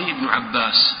 قال لي ابن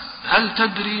عباس: هل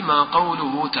تدري ما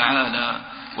قوله تعالى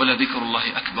ولذكر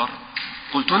الله أكبر؟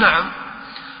 قلت: نعم.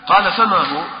 قال: فما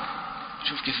هو؟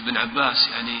 شوف كيف ابن عباس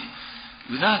يعني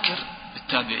يذاكر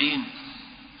التابعين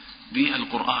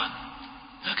بالقرآن.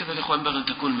 هكذا الإخوان ينبغي أن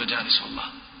تكون المجالس. والله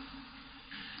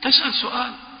تسأل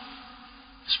سؤال،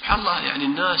 سبحان الله، يعني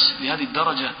الناس لهذه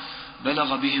الدرجة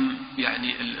بلغ بهم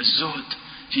يعني الزهد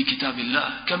في كتاب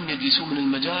الله. كم يجلسون من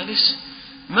المجالس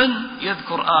من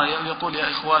يذكر آية ويقول: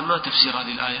 يا إخوان ما تفسير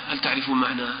هذه الآية؟ هل تعرفون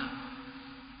معناها؟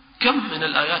 كم من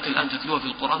الآيات الآن تتلوها في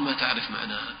القرآن ما تعرف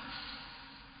معناها؟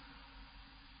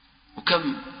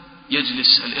 وكم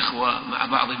يجلس الإخوة مع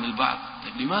بعضهم البعض.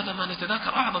 طيب لماذا ما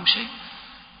نتذاكر أعظم شيء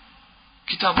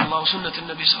كتاب الله وسنة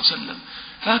النبي صلى الله عليه وسلم؟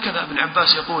 فهكذا ابن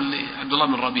عباس يقول لعبد الله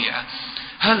بن ربيعة: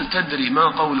 هل تدري ما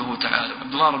قوله تعالى؟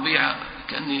 عبد الله ربيعة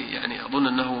كأني يعني أظن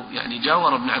أنه يعني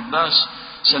جاور ابن عباس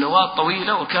سنوات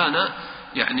طويلة وكان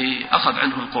يعني أخذ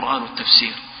عنه القرآن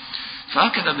والتفسير.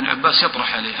 فهكذا ابن عباس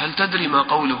يطرح عليه: هل تدري ما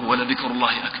قوله ولذكر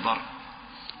الله أكبر؟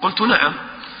 قلت: نعم.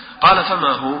 قال: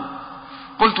 فما هو؟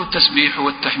 قلت: التسبيح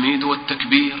والتحميد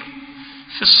والتكبير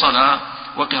في الصلاة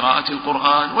وقراءة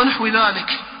القرآن ونحو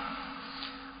ذلك.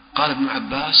 قال ابن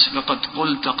عباس: لقد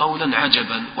قلت قولا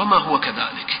عجبا، وما هو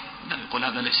كذلك؟ لا، يقول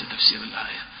هذا ليس تفسير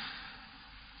الآية،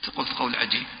 قلت قول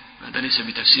عجيب، هذا ليس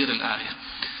بتفسير الآية،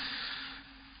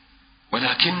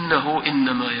 ولكنه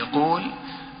إنما يقول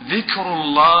ذكر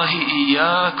الله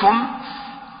إياكم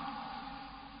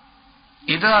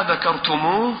إذا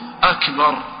ذكرتموه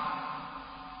أكبر.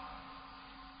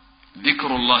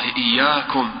 ذكر الله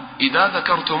إياكم إذا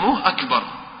ذكرتموه أكبر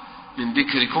من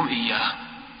ذكركم إياه.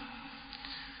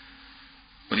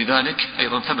 ولذلك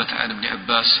أيضا ثبت عن ابن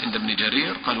عباس عند ابن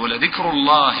جرير قال: ولذكر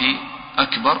الله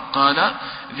أكبر، قال: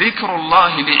 ذكر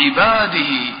الله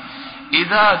لعباده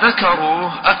إذا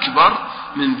ذكروه أكبر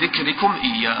من ذكركم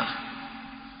إياه.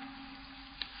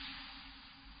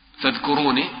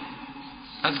 فاذكروني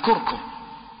أذكركم.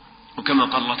 وكما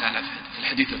قال الله تعالى في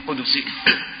الحديث القدسي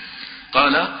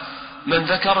قال من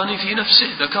ذكرني في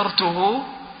نفسه ذكرته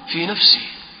في نفسي.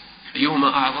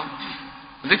 أيهما أعظم؟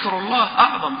 ذكر الله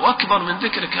أعظم وأكبر من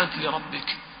ذكرك أنت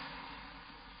لربك.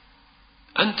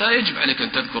 أنت يجب عليك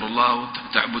أن تذكر الله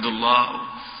وتعبد الله،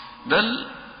 بل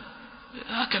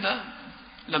هكذا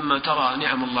لما ترى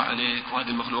نعم الله عليك وهذه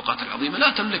المخلوقات العظيمة لا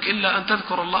تملك إلا أن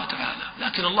تذكر الله تعالى،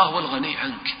 لكن الله هو الغني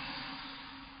عنك،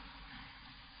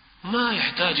 ما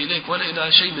يحتاج إليك ولا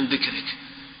إلى شيء من ذكرك.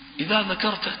 إذا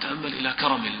ذكرته تأمل إلى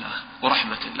كرم الله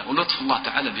ورحمة الله ولطف الله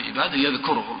تعالى بعباده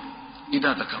يذكرهم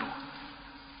إذا ذكروا.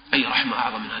 أي رحمة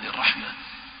أعظم من هذه الرحمة،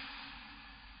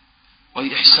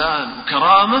 وأي إحسان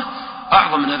وكرامة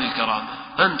أعظم من هذه الكرامة.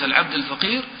 أنت العبد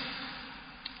الفقير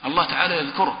الله تعالى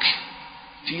يذكرك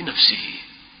في نفسه.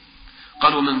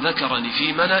 قال ومن ذكرني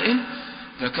في ملأ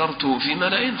ذكرته في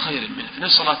ملأ خير منه.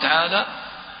 فنسأل الله تعالى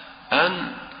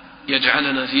أن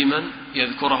يجعلنا في من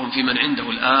يذكرهم في من عنده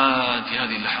الآن في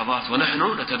هذه اللحظات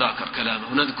ونحن نتذاكر كلامه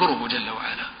ونذكره جل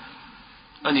وعلا.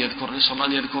 أن يذكر، نسأل الله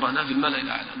أن يذكرنا في الملأ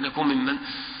الأعلى، أن نكون ممن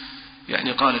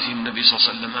يعني قال فيهم النبي صلى الله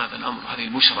عليه وسلم هذا الأمر، هذه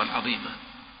البشرى العظيمة،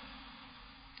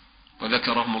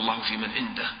 وذكرهم الله في من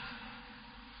عنده.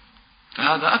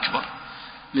 فهذا أكبر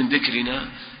من ذكرنا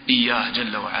إياه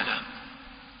جل وعلا.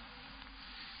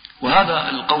 وهذا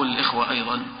القول الإخوة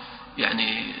أيضا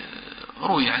يعني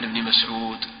روي عن ابن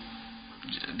مسعود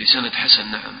بسند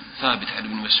حسن، نعم ثابت عن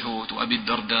ابن مسعود وأبي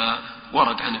الدرداء،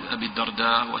 ورد عن أبي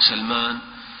الدرداء وسلمان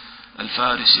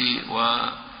الفارسي،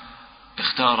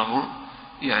 واختاره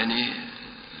يعني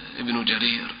ابن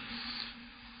جرير.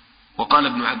 وقال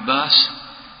ابن عباس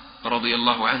رضي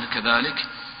الله عنه كذلك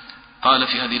قال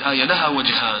في هذه الآية لها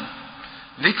وجهان،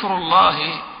 ذكر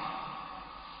الله،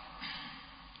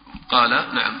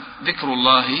 قال نعم ذكر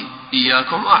الله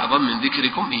إياكم أعظم من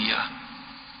ذكركم إياه.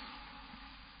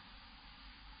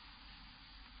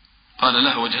 قال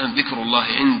لها وجهان، ذكر الله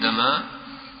عندما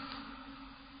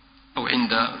أو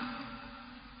عند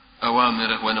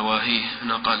أوامره ونواهيه،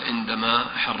 هنا قال عندما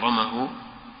حرمه،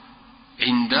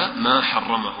 عند ما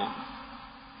حرمه،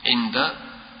 عند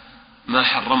ما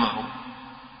حرمه.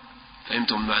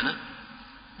 فهمتم المعنى؟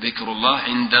 ذكر الله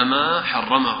عندما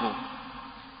حرمه،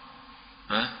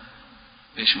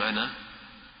 إيش معنى؟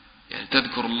 يعني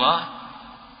تذكر الله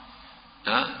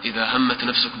إذا همت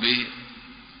نفسك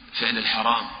بفعل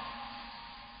الحرام.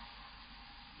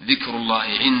 ذكر الله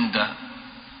عند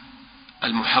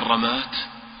المحرمات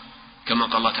كما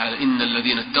قال الله تعالى إن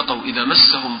الذين اتقوا إذا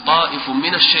مسهم طائف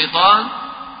من الشيطان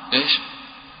إيش؟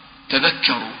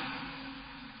 تذكروا.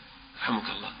 رحمك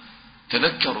الله،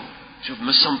 تذكروا. شوف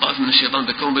مسهم طائف من الشيطان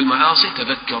ذكروا بالمعاصي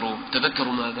تذكروا.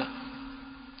 تذكروا ماذا؟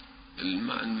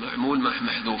 المعمول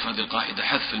محذوف، هذه القاعدة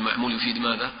حذف المعمول يفيد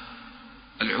ماذا؟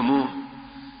 العموم.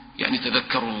 يعني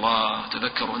تذكروا الله،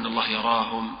 تذكروا أن الله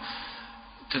يراهم،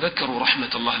 تذكروا رحمة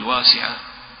الله الواسعة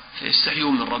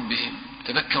فيستحيوا من ربهم،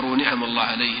 تذكروا نعم الله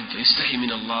عليهم فيستحي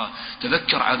من الله،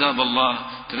 تذكر عذاب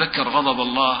الله، تذكر غضب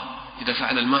الله إذا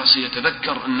فعل المعصية،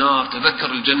 تذكر النار،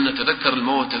 تذكر الجنة، تذكر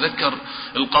الموت، تذكر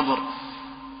القبر.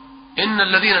 إن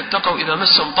الذين اتقوا إذا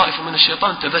مسهم طائف من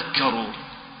الشيطان تذكروا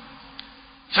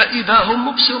فإذا هم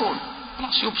مبصرون.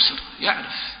 خلاص يبصر،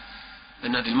 يعرف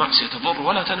أن هذه المعصية تضر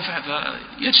ولا تنفع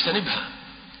فيجتنبها.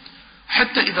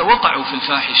 حتى إذا وقعوا في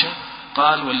الفاحشة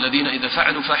قال والذين إذا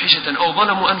فعلوا فاحشة أو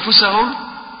ظلموا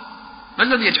أنفسهم ما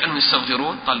الذي يجعلهم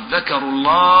يستغفرون؟ قال ذكروا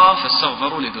الله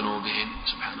فاستغفروا لذنوبهم.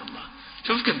 سبحان الله،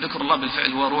 شوف كيف ذكر الله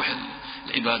بالفعل هو روح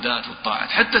العبادات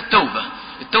والطاعات. حتى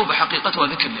التوبة حقيقتها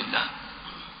ذكر لله،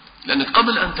 لأنك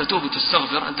قبل أن تتوب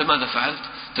وتستغفر أنت ماذا فعلت؟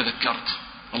 تذكرت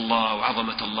الله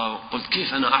وعظمة الله، وقلت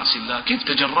كيف أنا أعصي الله، كيف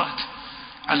تجرأت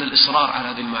على الإصرار على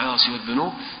هذه المعاصي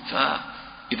والذنوب.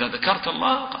 فإذا ذكرت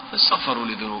الله فاستغفروا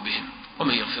لذنوبهم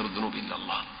ومن يغفر الذنوب إلا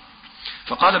الله.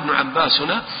 فقال ابن عباس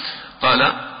هنا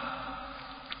قال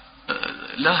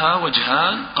لها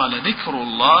وجهان، قال ذكر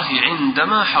الله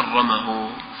عندما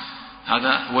حرمه،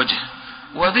 هذا وجه،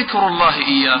 وذكر الله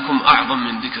إياكم أعظم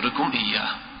من ذكركم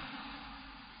إياه.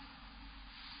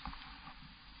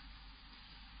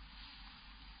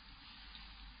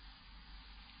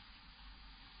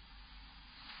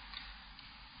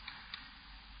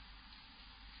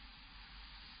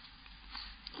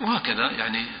 وهكذا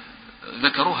يعني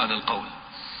ذكروا هذا القول.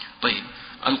 طيب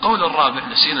القول الرابع،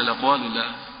 نسينا الأقوال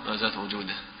ولا ما زالت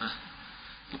موجودة؟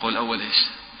 القول الأول إيش؟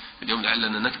 اليوم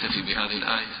لعلنا نكتفي بهذه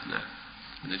الآية. نعم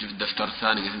نجيب الدفتر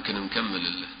الثاني يمكن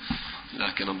نكمل،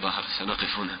 لكن الظاهر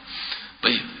سنقف هنا.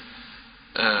 طيب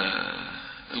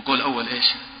القول الأول إيش؟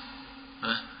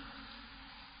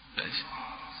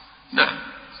 نعم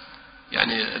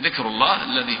يعني ذكر الله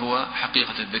الذي هو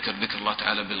حقيقة الذكر، ذكر الله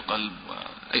تعالى بالقلب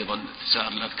أيضا سائر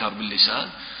الأذكار باللسان،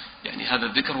 يعني هذا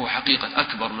الذكر هو حقيقة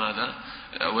أكبر ماذا،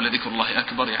 ولذكر الله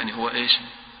أكبر يعني هو إيش؟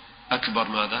 أكبر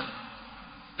ماذا؟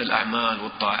 الأعمال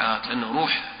والطاعات، لأنه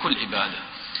روح كل عبادة.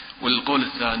 والقول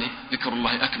الثاني ذكر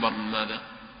الله أكبر من ماذا؟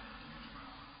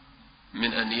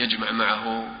 من أن يجمع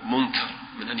معه منكر،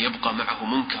 من أن يبقى معه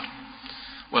منكر.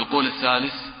 والقول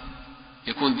الثالث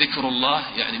يكون ذكر الله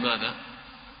يعني ماذا؟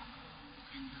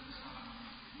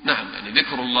 نعم، يعني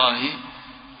ذكر الله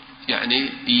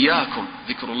يعني إياكم،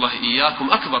 ذكر الله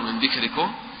إياكم أكبر من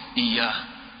ذكركم إياه.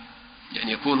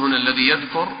 يعني يكون هنا الذي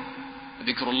يذكر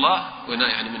ذكر الله، وهنا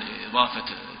يعني من إضافة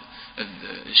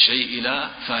الشيء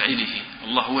إلى فاعله،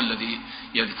 الله هو الذي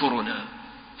يذكرنا،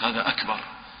 هذا أكبر.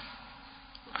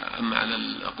 أما على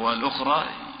الأقوال الأخرى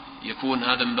يكون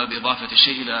هذا من باب إضافة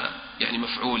الشيء إلى يعني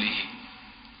مفعوله.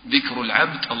 ذكر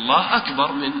العبد الله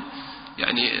أكبر من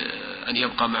يعني أن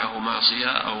يبقى معه معصية،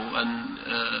 أو أن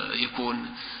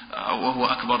يكون أو وهو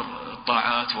أكبر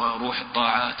الطاعات وروح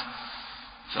الطاعات.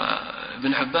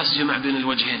 فابن عباس جمع بين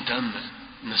الوجهين، تأمل،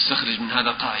 نستخرج من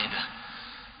هذا قاعدة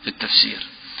في التفسير.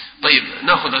 طيب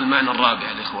نأخذ المعنى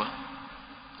الرابع الإخوة.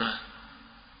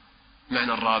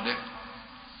 المعنى الرابع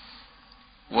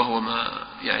وهو ما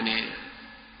يعني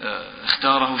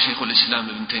اختاره شيخ الإسلام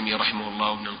ابن تيمية رحمه الله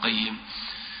وابن القيم.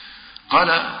 قال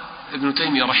ابن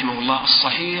تيمية رحمه الله: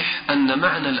 الصحيح أن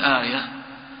معنى الآية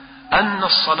أن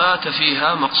الصلاة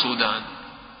فيها مقصودان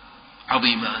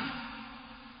عظيمان.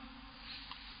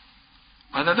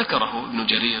 هذا ذكره ابن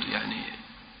جرير يعني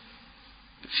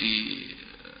في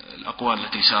الأقوال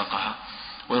التي ساقها،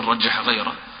 وإن رجح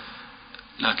غيره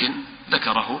لكن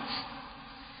ذكره.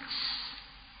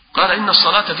 قال: إن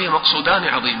الصلاة فيها مقصودان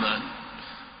عظيمان،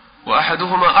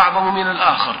 وأحدهما أعظم من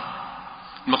الآخر.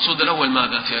 المقصود الأول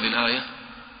ماذا في هذه الآية؟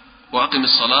 وأقم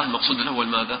الصلاة. المقصود الأول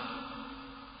ماذا؟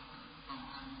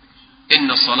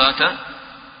 إن الصلاة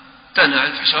تنهى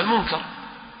عن الفحشاء والمنكر،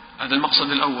 هذا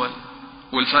المقصد الأول.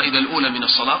 والفائدة الأولى من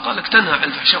الصلاة قال لك تنهى عن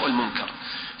الفحشاء والمنكر.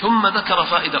 ثم ذكر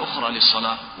فائدة أخرى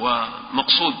للصلاة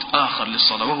ومقصود آخر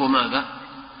للصلاة، وهو ماذا؟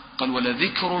 قال: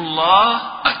 ولذكر الله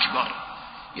أكبر.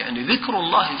 يعني ذكر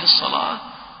الله في الصلاة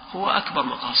هو أكبر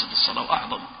مقاصد الصلاة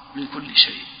وأعظم من كل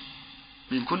شيء،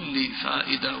 من كل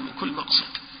فائدة ومن كل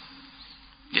مقصد،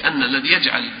 لأن الذي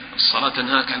يجعل الصلاة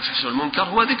تنهاك عن الفحشاء والمنكر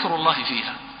هو ذكر الله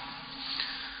فيها.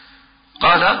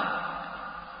 قال: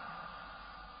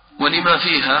 ولما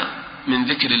فيها من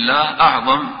ذكر الله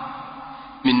أعظم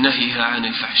من نهيها عن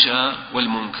الفحشاء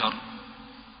والمنكر.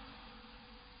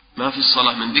 ما في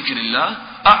الصلاة من ذكر الله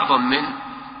أعظم من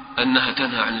أنها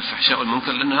تنهى عن الفحشاء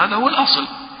والمنكر، لأن هذا هو الأصل.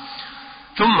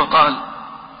 ثم قال،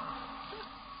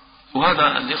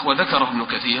 وهذا الإخوة ذكره ابن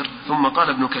كثير، ثم قال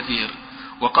ابن كثير: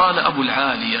 وقال أبو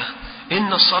العالية: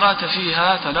 إن الصلاة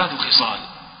فيها 3 خصال،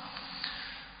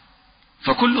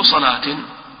 فكل صلاة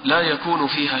لا يكون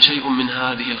فيها شيء من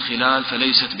هذه الخلال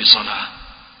فليست بصلاة: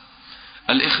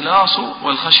 الإخلاص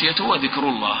والخشية وذكر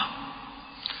الله.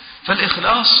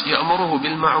 فالإخلاص يأمره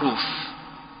بالمعروف،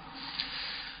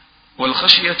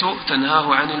 والخشية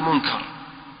تنهاه عن المنكر،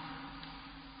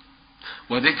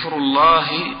 وذكر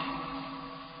الله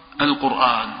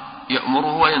القرآن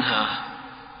يأمره وينهاه.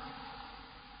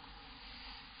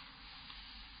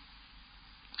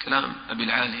 كلام أبي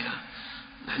العالية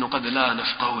نحن قد لا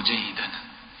نفقه جيدا،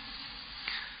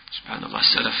 سبحان الله.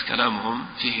 السلف كلامهم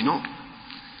فيه نور،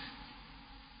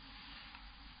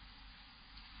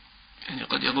 يعني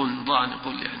قد يظن ضاعن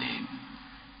يقول يعني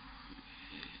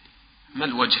ما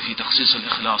الوجه في تخصيص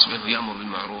الإخلاص بأنه يأمر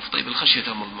بالمعروف؟ طيب الخشية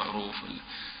تأمر بالمعروف،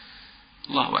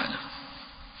 الله أعلم.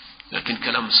 لكن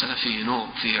كلام السلف فيه نور،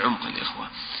 فيه عمق الإخوة.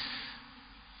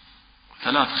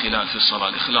 3 خلال في الصلاة: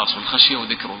 الإخلاص والخشية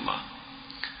وذكر الله.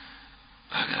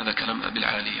 هذا كلام أبي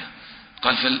العالية.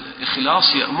 قال: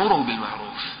 فالإخلاص يأمره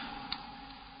بالمعروف،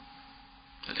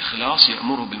 الإخلاص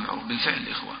يأمره بالمعروف بالفعل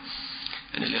الإخوة.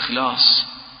 يعني الإخلاص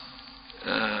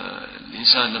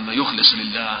الإنسان لما يخلص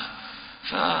لله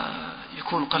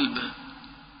فيكون قلبه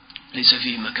ليس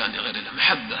فيه مكان لغير الله،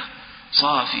 محبة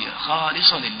صافية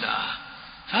خالصة لله،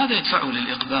 فهذا يدفعه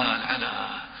للإقبال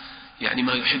على يعني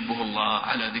ما يحبه الله،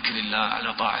 على ذكر الله،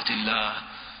 على طاعة الله.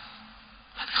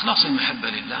 هذا إخلاص المحبة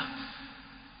لله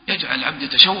يجعل العبد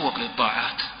يتشوق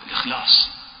للطاعات، الإخلاص.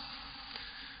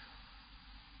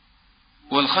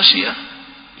 والخشية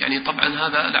يعني طبعا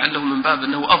هذا لعله من باب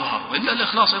أنه أظهر، وإلا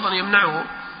الإخلاص أيضا يمنعه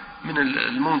من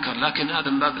المنكر، لكن هذا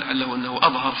من باب لعله أنه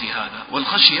أظهر في هذا.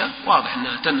 والخشية واضح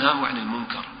أنها تنهى عن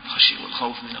المنكر، الخشية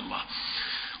والخوف من الله.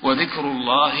 وذكر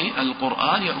الله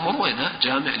القرآن يأمر وينهى،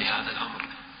 جامع لهذا الأمر.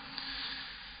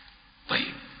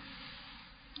 طيب،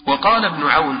 وقال ابن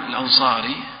عون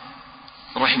الأنصاري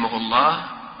رحمه الله: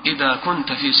 إذا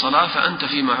كنت في صلاة فأنت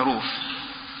في معروف،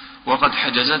 وقد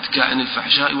حجزتك عن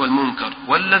الفحشاء والمنكر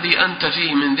والذي أنت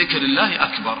فيه من ذكر الله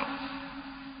أكبر.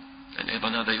 يعني أيضا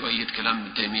هذا يؤيد كلام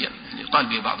ابن تيمية، يعني قال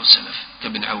به بعض السلف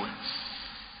كابن عون.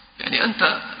 يعني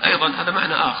أنت أيضا هذا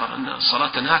معنى آخر، أن الصلاة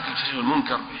تنهاك عن الفحشاء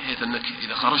والمنكر، بحيث أنك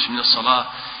إذا خرجت من الصلاة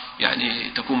يعني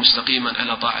تكون مستقيما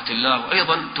على طاعة الله،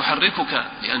 وأيضا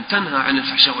تحركك لأن تنهى عن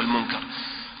الفحشاء والمنكر،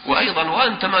 وأيضا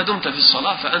وأنت ما دمت في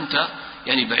الصلاة فأنت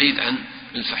يعني بعيد عن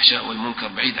الفحشاء والمنكر،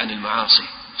 بعيد عن المعاصي.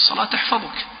 الصلاة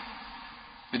تحفظك.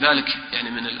 لذلك يعني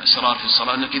من الأسرار في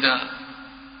الصلاة أنك إذا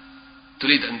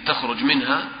تريد أن تخرج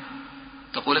منها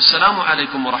تقول السلام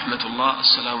عليكم ورحمة الله،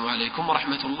 السلام عليكم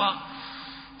ورحمة الله،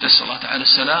 تسأل الله تعالى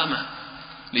السلامة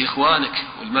لإخوانك،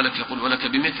 والملك يقول ولك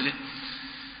بمثله.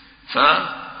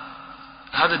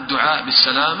 فهذا الدعاء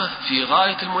بالسلامة في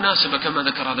غاية المناسبة كما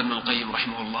ذكر هذا ابن القيم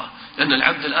رحمه الله، لأن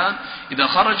العبد الآن إذا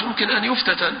خرج ممكن أن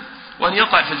يفتتن وأن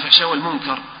يقع في الفحشاء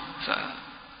والمنكر،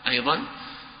 فأيضا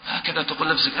هكذا تقول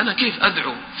نفسك أنا كيف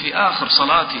أدعو في آخر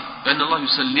صلاتي بأن الله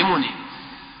يسلمني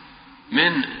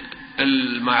من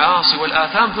المعاصي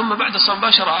والآثام ثم بعد الصلاة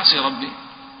مباشرة أعصي ربي؟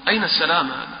 أين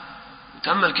السلام هذا؟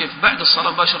 تأمل كيف بعد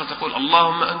الصلاة مباشرة تقول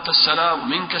اللهم أنت السلام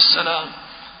ومنك السلام،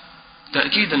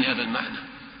 تأكيدا لهذا المعنى.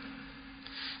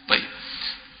 طيب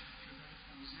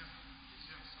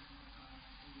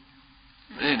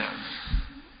إيه نعم،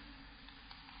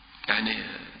 يعني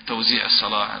توزيع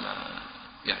الصلاة على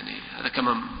يعني هذا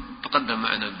كما تقدم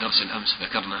معنا الدرس الأمس،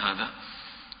 ذكرنا هذا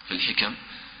في الحكم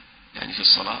يعني في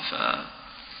الصلاة.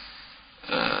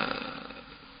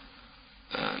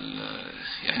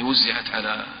 يعني وزعت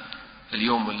على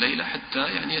اليوم والليلة حتى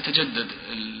يعني يتجدد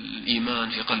الإيمان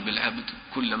في قلب العبد،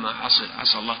 كلما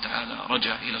عصى الله تعالى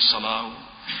رجع إلى الصلاة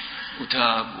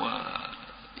وتاب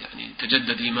ويعني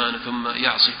تجدد إيمانه ثم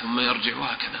يعصي ثم يرجع،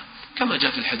 وهكذا كما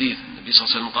جاء في الحديث النبي صلى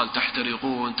الله عليه وسلم قال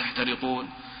تحترقون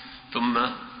تحترقون ثم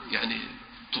يعني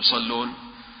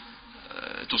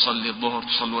تصلي الظهر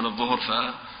تصلون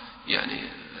الظهر يعني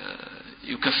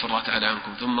يكفر الله تعالى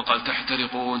عنكم، ثم قال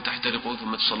تحترقون تحترقون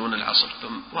ثم تصلون العصر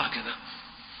ثم وهكذا.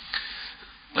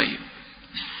 طيب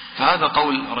فهذا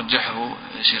قول رجحه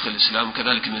شيخ الإسلام،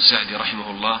 كذلك ابن سعدي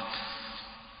رحمه الله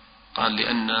قال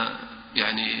لأن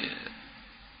يعني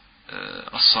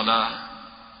الصلاة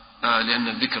لأن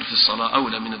الذكر في الصلاة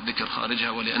أولى من الذكر خارجها،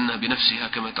 ولأنها بنفسها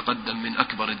كما تقدم من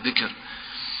أكبر الذكر.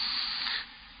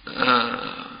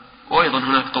 وأيضا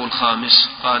هناك قول خامس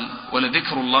قال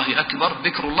ولذكر الله أكبر،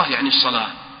 ذكر الله يعني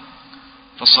الصلاة،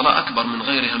 فالصلاة أكبر من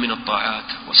غيرها من الطاعات،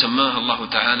 وسماها الله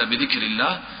تعالى بذكر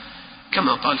الله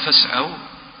كما قال فاسعوا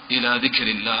إلى ذكر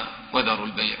الله وذروا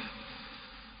البيع.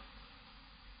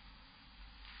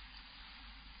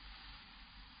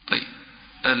 طيب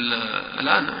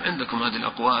الآن عندكم هذه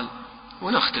الأقوال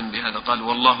ونختم بهذا. قال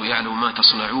والله يعلم ما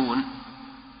تصنعون.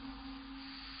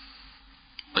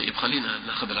 طيب خلينا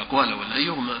نأخذ الأقوال ولا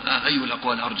أي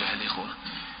الأقوال أرجح الإخوة؟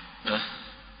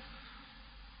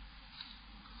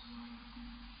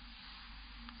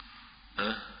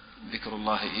 ذكر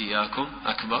الله إياكم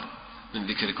أكبر من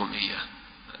ذكركم إياه.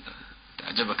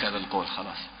 تعجبك هذا القول؟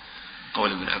 خلاص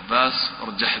قول ابن عباس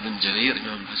رجح ابن جرير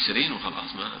إمام المفسرين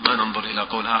وخلاص، ما ننظر إلى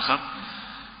قول آخر.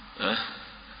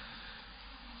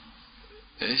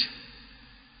 إيش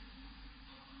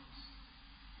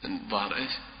الظاهر؟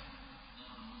 إيش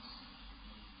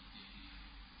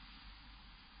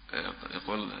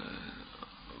يقول؟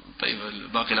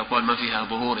 طيب باقي الأقوال ما فيها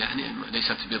ظهور، يعني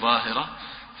ليست بظاهرة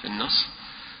في النص،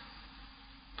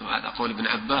 وهذا قول ابن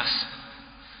عباس.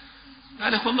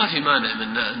 يعني ما في مانع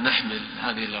من أن نحمل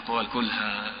هذه الأقوال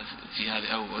كلها في هذه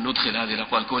أو ندخل هذه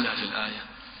الأقوال كلها في الآية،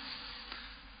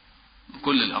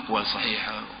 كل الأقوال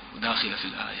صحيحة وداخلة في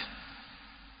الآية،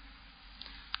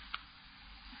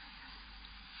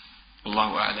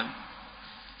 الله أعلم.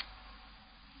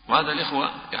 وهذا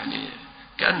الإخوة يعني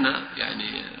كأن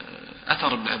يعني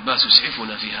أثر ابن عباس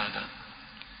يسعفنا في هذا.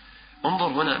 انظر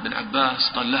هنا ابن عباس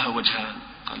قال لها وجهان،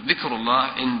 قال ذكر الله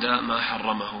عند ما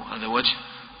حرمه هذا وجه،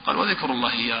 قال وذكر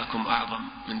الله إياكم أعظم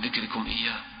من ذكركم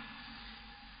إياه.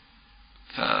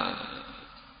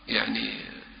 يعني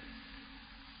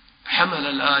حمل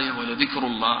الآية ولذكر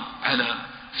الله على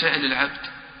فعل العبد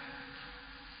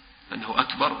أنه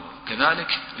أكبر،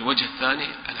 كذلك الوجه الثاني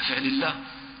على فعل الله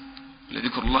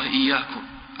لذكر الله إياكم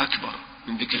أكبر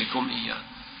من ذكركم إياه،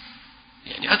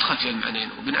 يعني أدخل في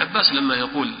المعنين. وابن عباس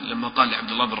لما قال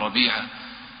لعبد الله بن ربيعة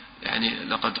يعني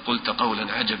لقد قلت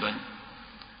قولا عجبا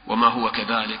وما هو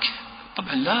كذلك،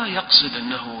 طبعا لا يقصد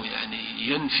أنه يعني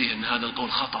ينفي أن هذا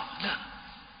القول خطأ، لا،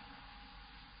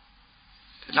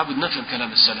 لابد نفهم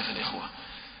كلام السلف الإخوة.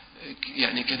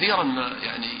 يعني كثيرا ما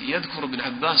يعني يذكر ابن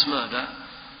عباس ماذا؟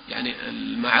 يعني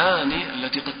المعاني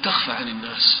التي قد تخفى عن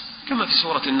الناس، كما في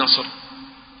سورة النصر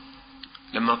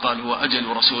لما قال هو أجل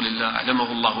رسول الله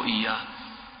أعلمه الله إياه.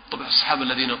 طبعا الصحابة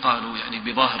الذين قالوا يعني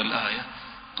بظاهر الآية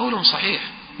قولهم صحيح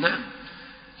نعم،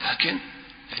 لكن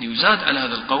يعني يزاد على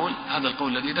هذا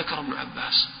القول الذي ذكر ابن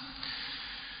عباس.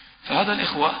 فهذا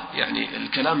الإخوة يعني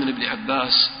الكلام من ابن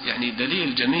عباس يعني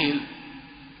دليل جميل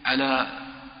على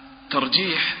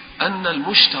ترجيح أن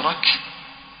المشترك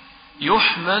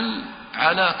يحمل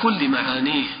على كل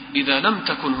معانيه إذا لم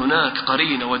تكن هناك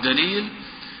قرينة ودليل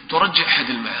ترجح أحد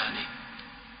المعاني.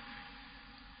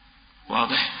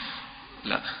 واضح؟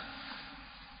 لا.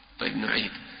 طيب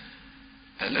نعيد.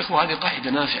 الإخوة هذه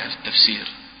قاعدة نافعة في التفسير،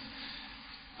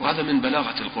 وهذا من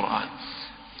بلاغة القرآن.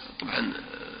 طبعا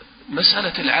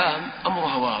مسألة العام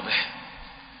أمرها واضح،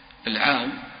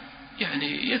 العام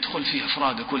يعني يدخل فيه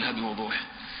أفراد كلها بوضوح،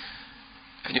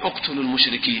 يعني اقتلوا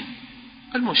المشركين،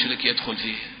 المشرك يدخل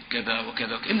فيه كذا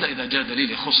وكذا إلا إذا جاء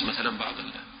دليل يخص مثلا بعض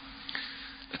الله،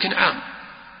 لكن عام.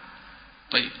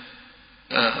 طيب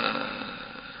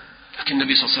لكن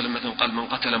النبي صلى الله عليه وسلم مثلا قال من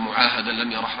قتل معاهدا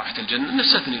لم يرح رائحة الجنة،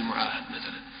 نستثني المعاهد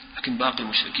مثلا، لكن باقي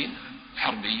المشركين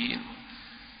الحربيين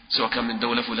سواء كان من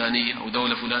دولة فلانية أو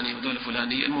دولة فلانية ودولة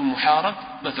فلانية، المهم محارب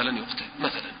مثلا يقتل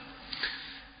مثلا،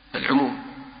 العموم.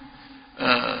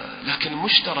 لكن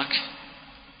المشترك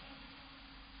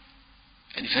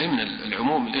يعني فهمنا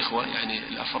العموم الإخوة، يعني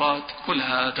الأفراد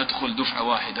كلها تدخل دفعة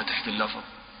واحدة تحت اللفظ،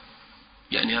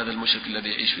 يعني هذا المشرك الذي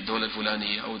يعيش في الدولة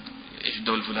الفلانية أو يعيش في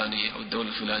الدولة الفلانية أو الدولة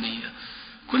الفلانية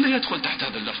كله يدخل تحت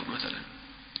هذا اللفظ مثلا.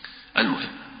 المهم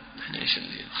نحن إيش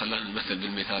اللي خلانا نمثل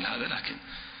بالمثال هذا، لكن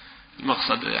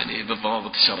المقصد يعني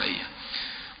بالضوابط الشرعية.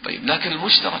 طيب لكن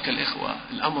المشترك الإخوة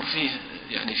الأمر فيه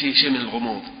يعني فيه شيء من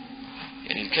الغموض،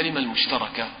 يعني الكلمة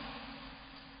المشتركة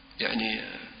يعني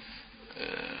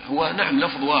هو نعم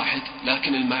لفظ واحد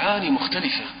لكن المعاني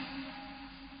مختلفة.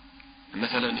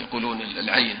 مثلا يقولون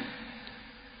العين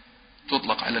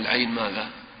تطلق على العين ماذا؟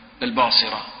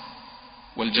 الباصرة،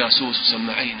 والجاسوس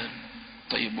يسمى عينا.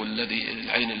 طيب والذي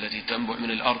العين التي تنبع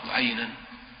من الأرض عينا.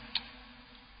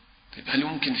 طيب هل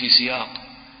يمكن في سياق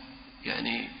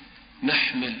يعني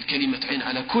نحمل كلمة عين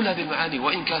على كل هذه المعاني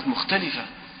وإن كانت مختلفة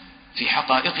في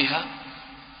حقائقها،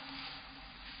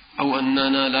 أو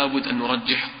أننا لابد أن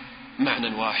نرجح معنى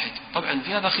واحد؟ طبعا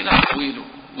في هذا خلاف طويل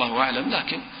الله أعلم،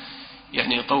 لكن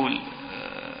يعني قول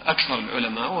أكثر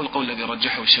العلماء هو القول الذي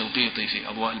رجحه الشنقيطي في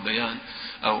أضواء البيان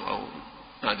أو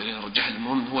ما أدري رجح،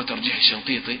 المهم هو ترجيح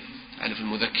الشنقيطي على في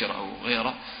المذكرة أو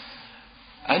غيره،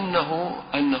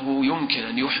 أنه يمكن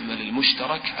أن يحمل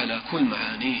المشترك على كل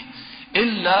معانيه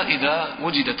إلا إذا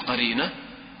وجدت قرينة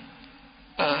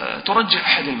ترجح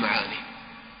أحد المعاني،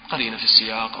 قرينة في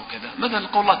السياق أو كذا. مثل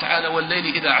قول الله تعالى والليل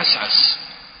إذا عسعس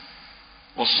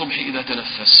والصبح إذا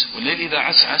تنفس. والليل إذا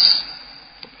عسعس،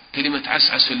 كلمة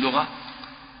عسعس في اللغة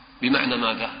بمعنى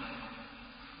ماذا؟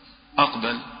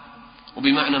 أقبل،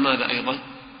 وبمعنى ماذا أيضا؟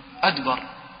 أدبر.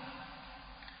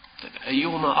 طيب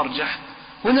أيهما أرجح؟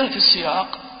 هنا في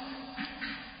السياق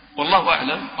والله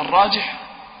أعلم الراجح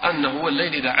أنه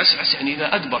والليل إذا عسعس يعني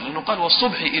إذا أدبر، لأنه قال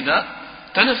والصبح إذا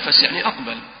تنفس يعني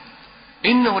أقبل.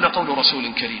 إنه لقول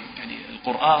رسول كريم. يعني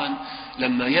القرآن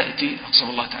لما يأتي أقسم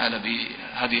الله تعالى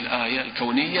بهذه الآية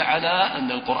الكونية على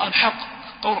أن القرآن حق،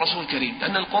 قول رسول كريم،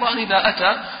 لأن القرآن إذا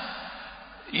أتى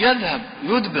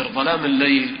يدبر ظلام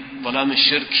الليل، ظلام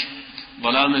الشرك،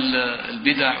 ظلام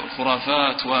البدع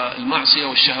والخرافات والمعصية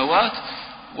والشهوات،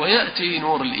 ويأتي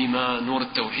نور الإيمان، نور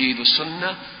التوحيد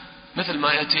والسنة، مثل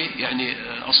ما يأتي يعني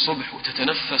الصبح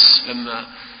وتتنفس لما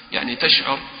يعني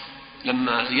تشعر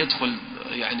لما يدخل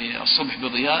يعني الصبح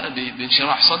بضياء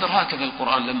بانشراح صدر، هكذا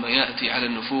القرآن لما يأتي على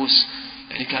النفوس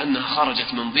يعني كأنها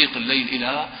خرجت من ضيق الليل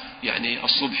إلى يعني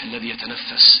الصبح الذي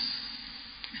يتنفس.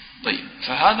 طيب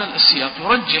فهذا السياق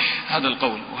يرجح هذا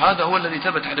القول، وهذا هو الذي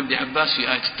ثبت عن ابن عباس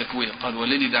في آية التكوير، قال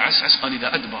والليل إذا عسعس، قال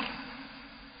إذا أدبر.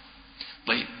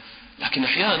 طيب لكن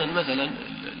أحيانا مثلا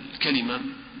الكلمة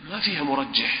ما فيها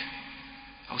مرجح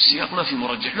أو السياق ما فيه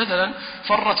مرجح، مثلا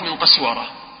فرت من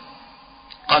قسورة،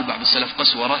 قال بعض السلف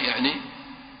قسورة يعني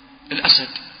الأسد،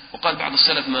 وقال بعض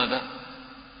السلف ماذا؟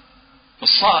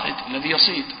 الصائد الذي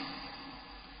يصيد.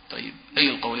 طيب أي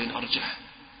القولين أرجح؟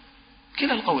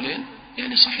 كلا القولين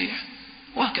يعني صحيح.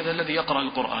 وهكذا الذي يقرأ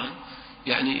القرآن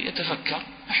يعني يتفكر،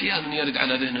 أحيانا يرد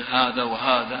على ذهنه هذا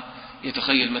وهذا،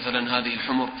 يتخيل مثلا هذه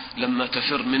الحمر لما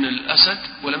تفر من الأسد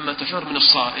ولما تفر من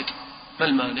الصائد، ما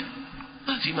المانع؟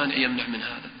 ما في مانع يمنع من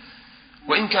هذا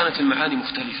وإن كانت المعاني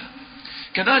مختلفة.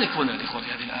 كذلك هنا الإخوة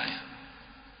في هذه الآية،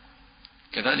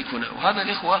 كذلك هنا. وهذا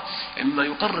الإخوة إما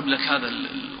يقرب لك هذا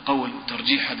القول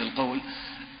وترجيح هذا القول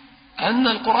أن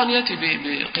القرآن يأتي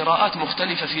بقراءات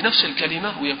مختلفة في نفس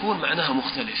الكلمة ويكون معناها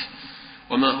مختلف.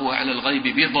 وما هو على الغيب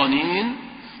بضنين،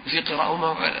 وفي قراءة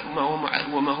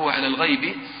وما هو على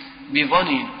الغيب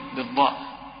بظنين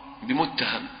بالضاء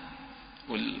بمتهم،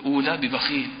 والأولى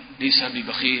ببخيل، ليس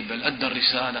ببخيل بل أدى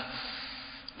الرسالة،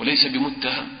 وليس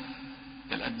بمتهم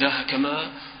بل أداها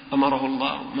كما أمره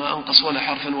الله ما أنقص ولا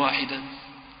حرفا واحدا.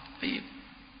 طيب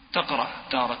تقرأ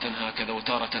تارة هكذا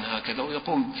وتارة هكذا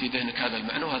ويقوم في ذهنك هذا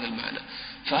المعنى وهذا المعنى،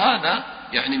 فهذا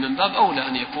يعني من باب أولى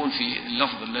أن يكون في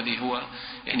اللفظ الذي هو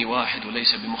يعني واحد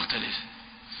وليس بمختلف.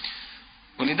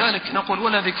 ولذلك نقول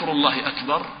ولا ذكر الله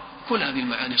أكبر، كل هذه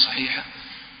المعاني صحيحة.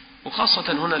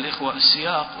 وخاصة هنا الإخوة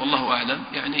السياق والله أعلم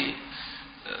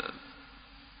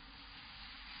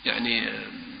يعني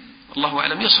الله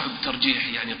أعلم يصعب ترجيح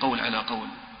يعني قول على قول.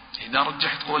 إذا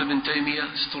رجحت قول ابن تيمية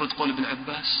سترد قول ابن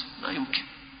عباس، ما يمكن.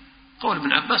 قول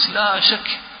ابن عباس لا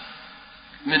شك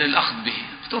من الأخذ به،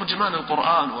 ترجمان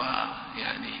القرآن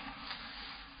ويعني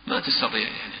ما تستطيع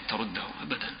يعني أن ترده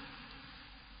أبدا.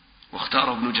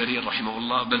 واختاره ابن جرير رحمه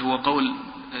الله، بل هو قول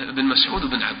ابن مسعود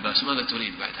وابن عباس. ماذا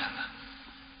تريد بعد هذا؟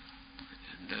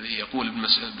 الذي يقول ابن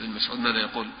مسعود ماذا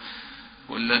يقول؟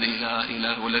 والذي لا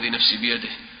إله والذي نفسي بيده،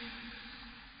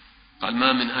 قال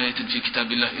ما من آية في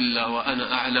كتاب الله إلا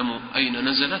وأنا أعلم أين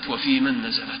نزلت وفي من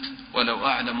نزلت، ولو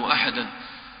أعلم أحدا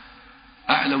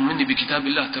أعلم مني بكتاب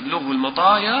الله تبلغه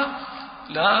المطايا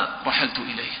لا رحلت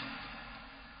إليه.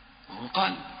 وهو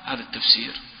قال هذا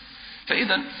التفسير.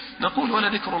 فإذا نقول ولا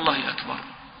ذكر الله أكبر،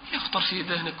 يخطر في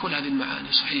ذهنك كل هذه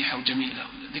المعاني صحيحة وجميلة.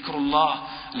 ذكر الله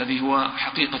الذي هو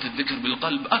حقيقة الذكر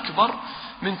بالقلب أكبر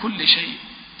من كل شيء،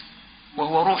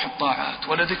 وهو روح الطاعات.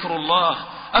 ولذكر الله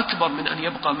أكبر من أن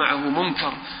يبقى معه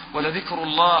منكر. ولذكر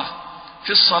الله في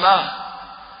الصلاة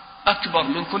أكبر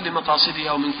من كل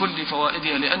مقاصدها ومن كل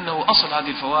فوائدها، لأنه أصل هذه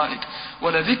الفوائد.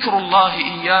 ولذكر الله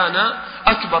إيانا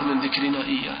أكبر من ذكرنا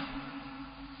إياه.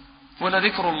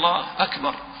 ولذكر الله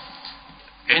أكبر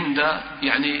عند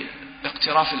يعني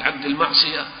اقتراف العبد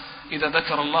المعصية، إذا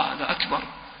ذكر الله هذا أكبر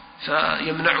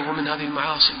فيمنعه من هذه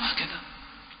المعاصي وهكذا.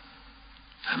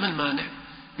 فما المانع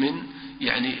من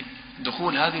يعني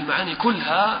دخول هذه المعاني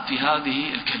كلها في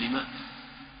هذه الكلمة؟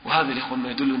 وهذا الإخوة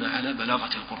ما يدلنا على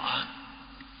بلاغة القرآن.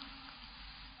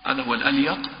 هذا هو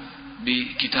الأليق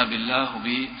بكتاب الله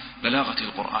وببلاغة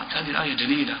القرآن. هذه الآية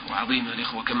جليلة وعظيمة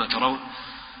الإخوة كما ترون.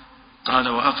 قال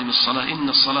وأقم الصلاة إن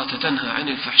الصلاة تنهى عن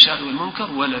الفحشاء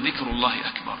والمنكر ولذكر الله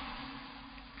أكبر.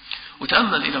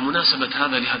 وتأمل إلى مناسبة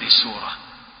هذا لهذه السورة.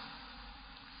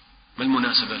 ما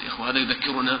المناسبة الإخوة؟ هذا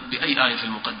يذكرنا بأي آية في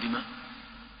المقدمة؟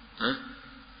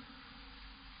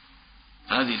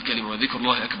 هذه الكلمة وذكر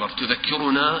الله أكبر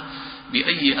تذكرنا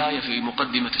بأي آية في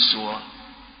مقدمة السورة؟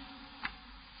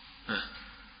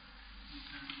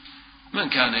 من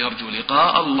كان يرجو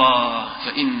لقاء الله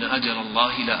فإن أجل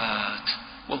الله لآت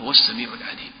وهو السميع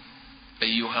العليم.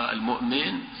 أيها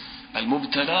المؤمن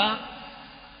المبتلى،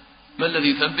 ما الذي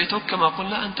يثبتك؟ كما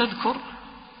قلنا أن تذكر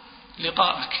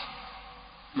لقاءك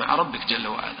مع ربك جل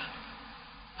وعلا.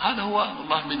 هذا هو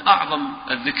والله من أعظم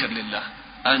الذكر لله،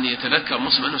 أن يتذكر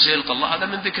مسلم أنه سيلقى الله. هذا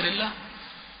من ذكر الله،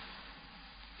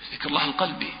 ذكر الله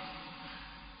القلبي.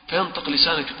 فينطق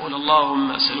لسانك يقول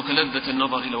اللهم أسألك لذة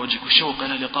النظر إلى وجهك والشوق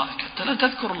إلى لقائك، حتى لا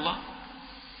تذكر الله.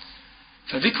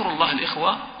 فذكر الله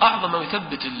الإخوة أعظم ما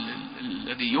يثبت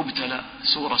الذي يبتلى.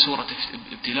 سورة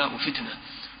ابتلاء وفتنة.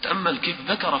 تأمل كيف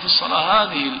ذكر في الصلاة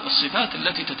هذه الصفات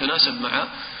التي تتناسب مع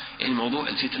يعني موضوع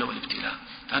الفتنة والابتلاء.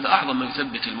 هذا أعظم ما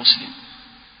يثبت المسلم.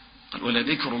 قال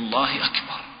ولذكر الله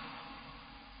أكبر.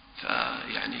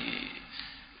 فيعني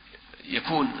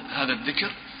يكون هذا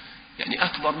الذكر يعني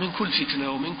أكبر من كل فتنة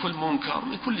ومن كل منكر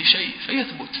ومن كل شيء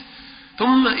فيثبت.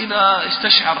 ثم إذا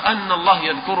استشعر أن الله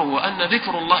يذكره وأن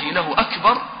ذكر الله له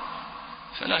أكبر،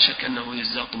 فلا شك أنه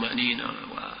يزداد طمأنينة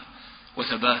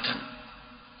وثباتا.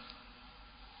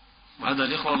 وهذا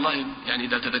الإخوة والله يعني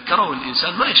إذا تذكره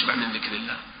الإنسان ما يشبع من ذكر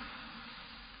الله.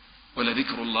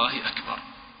 ولذكر الله أكبر.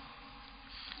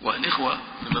 والإخوة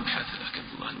من مبحث، لكن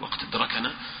الله الوقت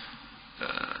أدركنا،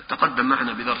 تقدم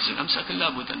معنا بدرس الأمس، لكن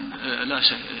لابد أن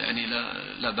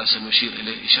لا بأس أن نشير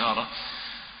إليه إشارة.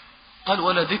 قال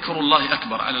ولذكر الله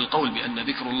أكبر، على القول بأن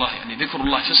ذكر الله يعني ذكر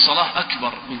الله في الصلاة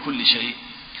أكبر من كل شيء.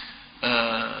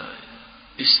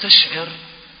 استشعر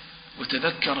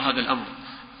وتذكر هذا الأمر،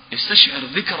 استشعر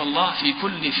ذكر الله في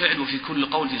كل فعل وفي كل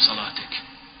قول في صلاتك،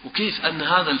 وكيف أن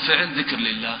هذا الفعل ذكر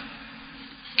لله،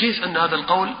 كيف أن هذا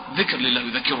القول ذكر لله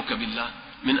يذكرك بالله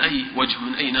من أي وجه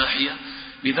من أي ناحية.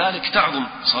 لذلك تعظم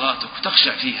صلاتك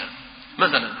وتخشع فيها.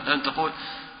 مثلا أن تقول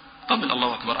قبل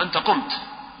الله أكبر أنت قمت،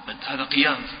 أنت هذا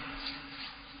قيام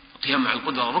مع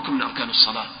القدرة ركن من أركان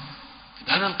الصلاة.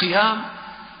 هذا القيام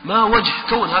ما وجه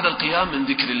كون هذا القيام من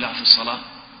ذكر الله في الصلاة؟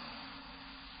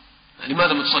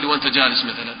 لماذا ما تصلي وأنت جالس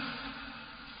مثلا؟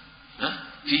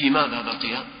 فيه ماذا هذا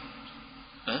القيام؟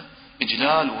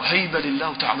 إجلال وهيبة لله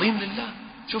وتعظيم لله.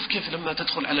 شوف كيف لما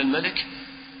تدخل على الملك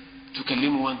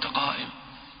تكلمه وأنت قائم،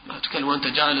 ما تكلم وأنت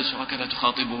جالس وهكذا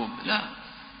تخاطبه، لا.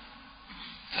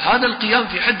 فهذا القيام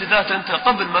في حد ذاته، أنت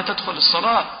قبل ما تدخل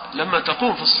الصلاة لما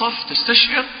تقوم في الصف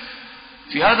تستشعر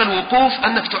في هذا الوقوف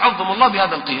أنك تعظم الله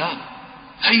بهذا القيام،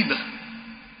 هيبة.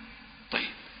 طيب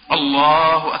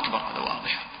الله أكبر، هذا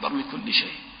واضح، أكبر من كل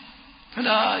شيء،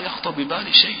 فلا يخطر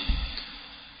ببال شيء.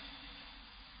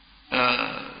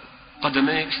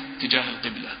 قدميك تجاه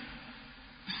القبلة،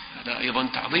 هذا أيضا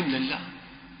تعظيم لله.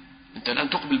 أنت الآن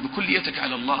تقبل بكليتك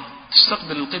على الله،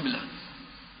 تستقبل القبلة،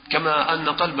 كما أن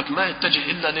قلبك ما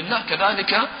يتجه إلا لله،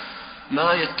 كذلك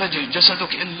ما يتجه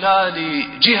جسدك إلا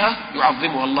لجهة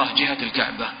يعظمها الله، جهة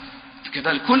الكعبة.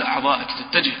 فكذلك كل أعضائك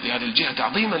تتجه لهذه الجهة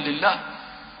تعظيما لله.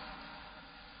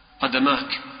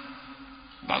 قدماك،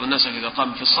 بعض الناس إذا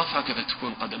قام في الصف هكذا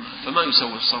تكون قدماه، فما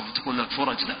يسوي الصف، تكون هناك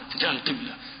فرج، لا، تجاه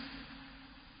القبلة.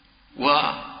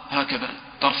 وهكذا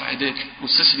ترفع يديك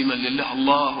مستسلما لله،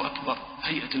 الله أكبر،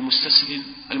 هيئة المستسلم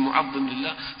المعظم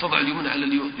لله، تضع اليمنى على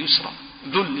اليسرى،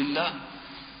 ذل لله.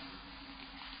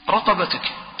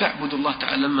 رقبتك تعبد الله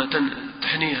تعالى لما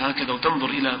تحنيها هكذا وتنظر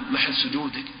إلى محل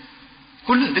سجودك،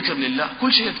 كل ذكر لله،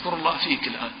 كل شيء يذكر الله فيك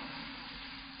الآن.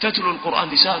 تتلو القرآن،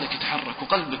 لسانك يتحرك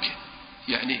وقلبك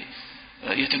يعني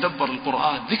يتدبر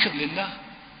القرآن، ذكر لله.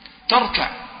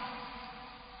 تركع،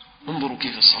 انظروا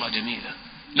كيف الصلاة جميلة.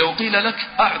 لو قيل لك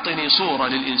أعطني صورة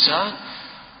للإنسان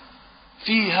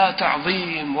فيها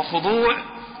تعظيم وخضوع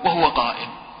وهو قائم،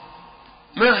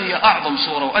 ما هي أعظم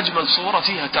صورة وأجمل صورة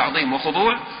فيها تعظيم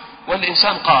وخضوع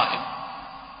والإنسان قائم؟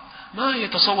 ما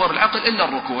يتصور العقل إلا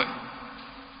الركوع.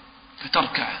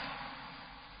 فتركع،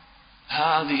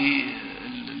 هذه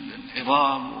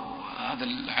العظام وهذا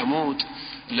العمود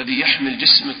الذي يحمل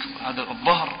جسمك وهذا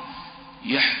الظهر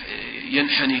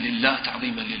ينحني لله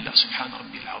تعظيما لله، سبحان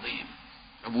ربي العظيم،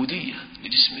 عبودية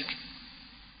لجسمك.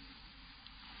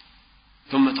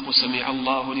 ثم تقول سمع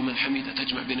الله لمن حمده،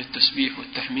 تجمع بين التسبيح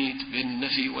والتحميد، بين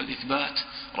النفي والإثبات،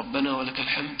 ربنا ولك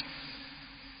الحمد.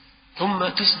 ثم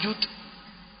تسجد.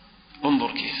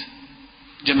 انظر كيف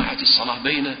جمعت الصلاة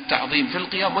بين التعظيم في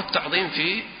القيام والتعظيم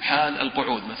في حال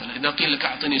القعود. مثلا إذا قيل لك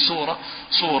أعطني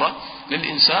صورة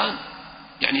للإنسان،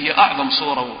 يعني هي أعظم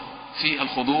صورة في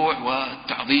الخضوع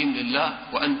والتعظيم لله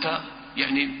وأنت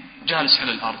يعني جالس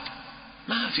على الأرض،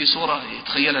 ما في صورة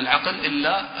يتخيل العقل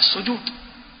إلا السجود.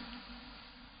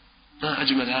 ما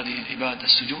أجمل هذه العبادة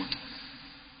السجود،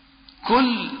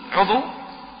 كل عضو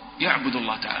يعبد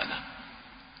الله تعالى،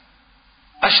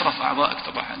 أشرف أعضائك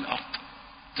تضع على الأرض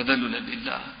تذللا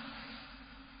لله.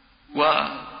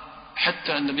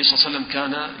 وحتى النبي صلى الله عليه وسلم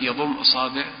كان يضم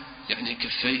أصابع يعني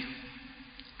كفيه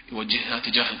يوجهها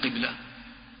تجاه القبلة،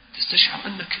 تستشعر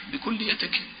أنك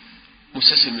بكليتك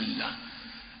مستسلم لله.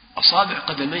 أصابع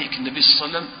قدميك، النبي صلى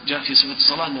الله عليه وسلم جاء في صفة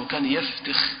الصلاة أنه كان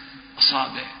يفتخ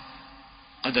أصابع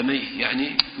قدميه،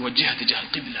 يعني يوجهها تجاه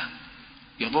القبلة،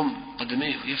 يضم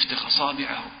قدميه ويفتخ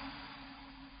أصابعه.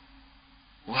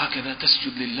 وهكذا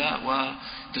تسجد لله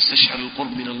وتستشعر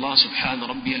القرب من الله، سبحان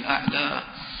ربي الأعلى.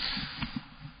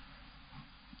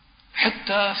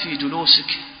 حتى في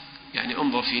جلوسك، يعني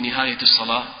انظر في نهاية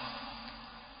الصلاة،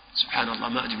 سبحان الله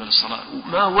ما أجمل الصلاة،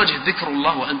 ما وجه ذكر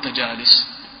الله وأنت جالس.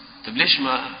 طيب ليش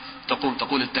ما تقوم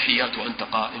تقول التحيات وأنت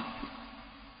قائم؟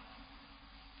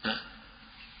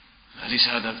 أليس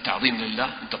هذا تعظيم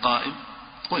لله؟ أنت قائم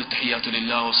تقول التحيات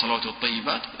لله والصلوات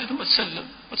والطيبات، ثم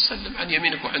تسلم عن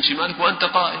يمينك وعن شمالك وأنت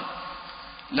قائم.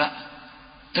 لا،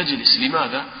 تجلس.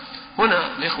 لماذا؟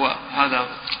 هنا الإخوة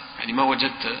هذا يعني ما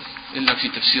وجدت إلا في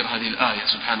تفسير هذه الآية،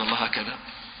 سبحان الله هكذا.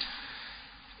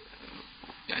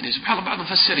 يعني سبحان الله بعض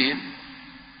المفسرين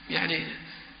يعني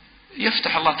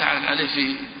يفتح الله تعالى عليه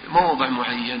في موضع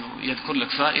معين ويذكر لك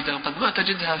فائدة قد ما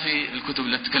تجدها في الكتب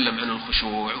التي تتكلم عن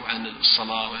الخشوع وعن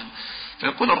الصلاة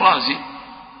فيقول الرازي: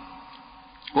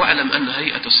 واعلم أن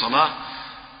هيئة الصلاة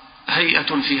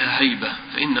هيئة فيها هيبة،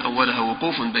 فإن أولها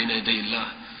وقوف بين يدي الله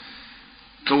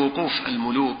كوقوف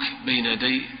الملوك بين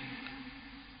يدي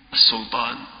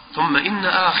السلطان، ثم إن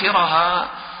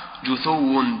آخرها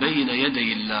جثو بين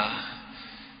يدي الله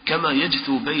كما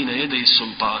يجثو بين يدي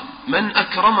السلطان، من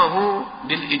أكرمه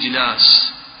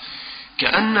بالإجلاس،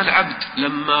 كأن العبد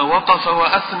لما وقف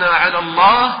وأثنى على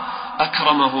الله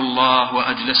أكرمه الله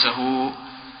وأجلسه.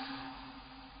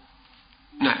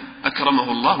 نعم،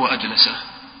 أكرمه الله وأجلسه.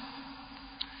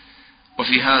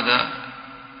 وفي هذا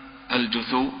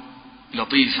الجثو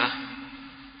لطيفة،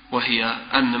 وهي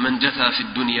أن من جثى في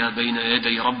الدنيا بين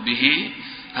يدي ربه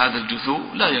هذا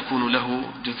الجثو لا يكون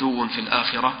له جثو في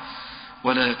الآخرة،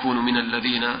 ولا يكون من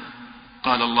الذين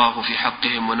قال الله في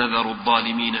حقهم ونذر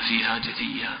الظالمين فيها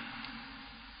جثيا.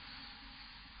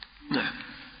 نعم،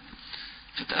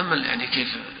 فتأمل يعني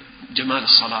كيف جمال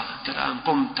الصلاة. أنت الآن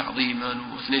قمت تعظيما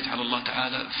واثنيت على الله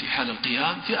تعالى في حال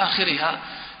القيام، في آخرها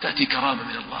تأتي كرامة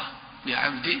من الله: يا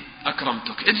عبدي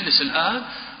أكرمتك، اجلس الآن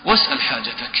واسأل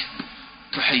حاجتك،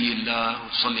 تحيي الله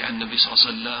وتصلي على النبي صلى الله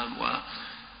عليه وسلم،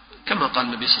 وكما قال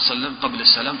النبي صلى الله عليه وسلم قبل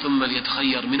السلام: ثم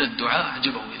ليتخير من الدعاء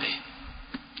أعجبه إليه.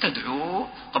 تدعو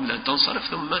قبل أن تنصرف،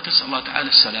 ثم تسأل الله تعالى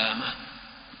السلامة،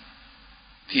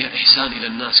 فيها إحسان إلى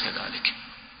الناس كذلك.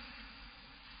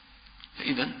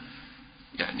 فإذا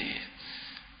يعني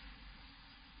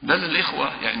بل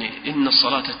الإخوة يعني إن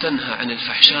الصلاة تنهى عن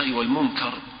الفحشاء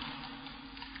والمنكر.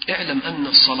 اعلم أن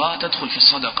الصلاة تدخل في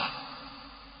الصدقة،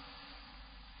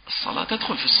 الصلاة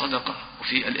تدخل في الصدقة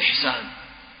وفي الإحسان،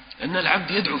 أن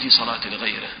العبد يدعو في صلاة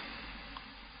لغيره.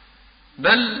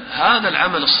 بل هذا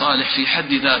العمل الصالح في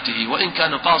حد ذاته وإن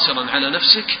كان قاصرا على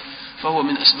نفسك فهو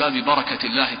من أسباب بركة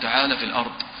الله تعالى في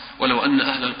الأرض. ولو أن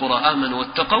أهل القرى آمنوا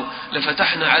واتقوا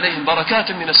لفتحنا عليهم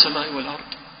بركات من السماء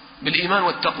والأرض بالإيمان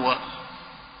والتقوى.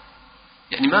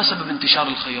 يعني ما سبب انتشار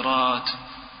الخيرات؟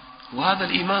 وهذا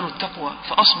الإيمان والتقوى.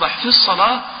 فأصبح في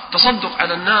الصلاة تصدق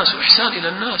على الناس وإحسان إلى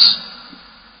الناس.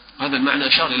 هذا المعنى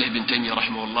أشار إليه ابن تيمية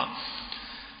رحمه الله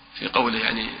في قوله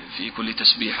يعني في كل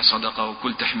تسبيح صدقة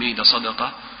وكل تحميد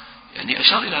صدقة، يعني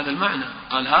أشار إلى هذا المعنى.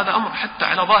 قال هذا أمر حتى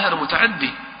على ظاهر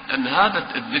متعدي، أن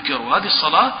هذا الذكر وهذه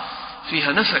الصلاة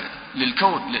فيها نفع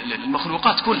للكون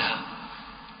للمخلوقات كلها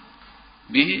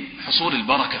بحصول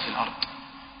البركة في الأرض.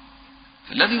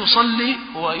 فالذي يصلي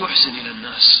هو يحسن إلى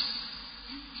الناس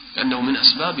لأنه من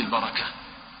أسباب البركة.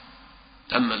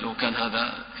 تأمل لو كان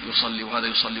هذا يصلي وهذا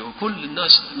يصلي وكل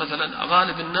الناس مثلا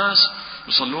غالب الناس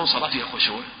يصلون صلاة فيها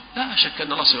خشوع، لا شك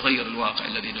أن الله سيغير الواقع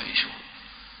الذي نعيشه.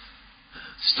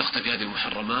 تستخدم هذه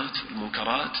المحرمات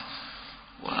والمنكرات،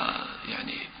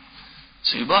 ويعني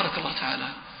سيبارك الله تعالى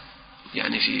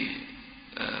يعني في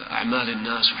أعمال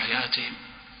الناس وحياتهم.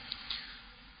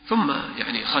 ثم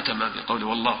يعني ختم بقوله: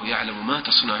 والله يعلم ما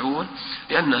تصنعون،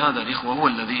 لأن هذا الإخوة هو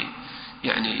الذي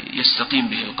يعني يستقيم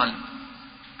به القلب.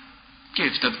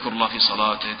 كيف تذكر الله في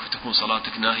صلاتك وتكون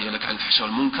صلاتك ناهية لك عن الفحشاء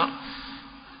والمنكر؟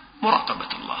 مراقبة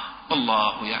الله.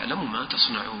 والله يعلم ما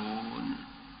تصنعون،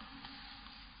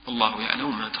 الله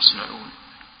يعلم ما تصنعون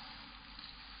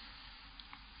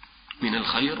من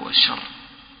الخير والشر.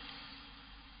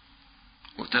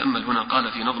 وتأمل هنا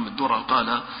قال في نظم الدرر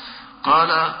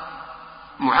قال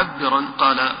معبرا،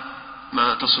 قال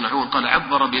ما تصنعون، قال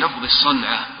عبر بلفظ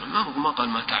الصنعة، ما قال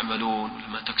ما تعملون ولا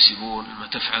ما تكسبون ولا ما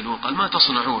تفعلون، قال ما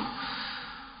تصنعون.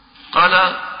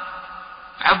 قال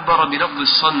عبر بلفظ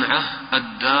الصنعة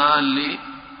الدال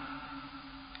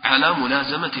على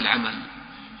ملازمة العمل.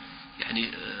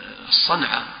 يعني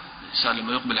الصنعة الإنسان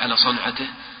لما يقبل على صنعته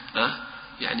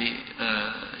يعني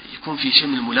يكون في شيء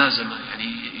من الملازمة، يعني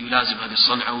يلازم هذه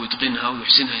الصنعة ويتقنها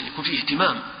ويحسنها، يعني يكون فيه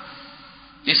اهتمام،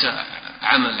 ليس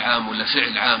عمل عام ولا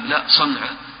فعل عام، لا،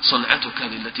 صنعتك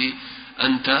هذه التي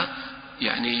أنت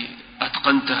يعني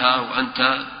أتقنتها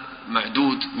وأنت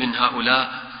معدود من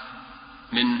هؤلاء،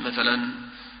 من مثلا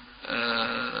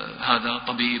هذا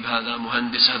طبيب، هذا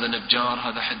مهندس، هذا نجار،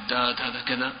 هذا حداد، هذا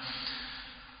كذا.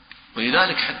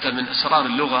 ولذلك حتى من أسرار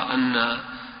اللغة أن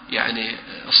يعني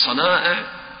الصنائع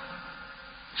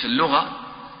في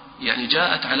اللغة يعني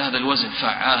جاءت على هذا الوزن: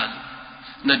 فعال،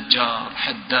 نجار،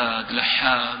 حداد،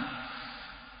 لحام.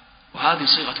 وهذه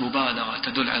صيغة مبالغة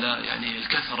تدل على يعني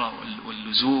الكثرة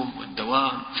واللزوم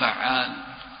والدوام. فعال،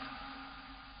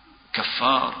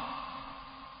 كفار،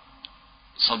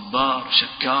 صبار،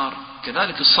 شكار.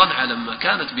 كذلك الصنعة لما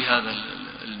كانت بهذا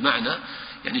المعنى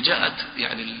يعني جاءت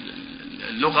يعني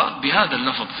اللغة بهذا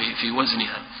اللفظ في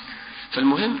وزنها.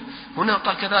 فالمهم هنا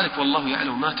قال كذلك والله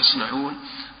يعلم ما تصنعون،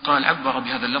 قال عبر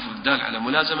بهذا اللفظ الدال على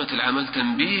ملازمة العمل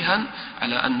تنبيها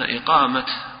على أن إقامة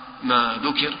ما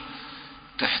ذكر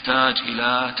تحتاج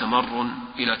إلى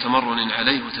تمرن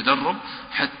عليه وتدرب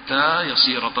حتى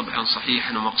يصير طبعا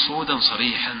صحيحا ومقصودا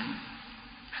صريحا،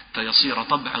 حتى يصير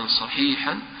طبعا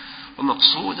صحيحا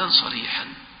ومقصودا صريحا.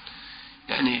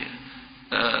 يعني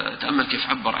تأمل كيف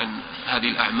عبر عن هذه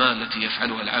الأعمال التي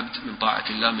يفعلها العبد من طاعة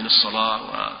الله، من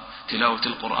الصلاة وتلاوة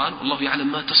القرآن. والله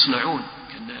يعلم ما تصنعون،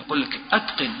 يقول لك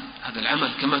أتقن هذا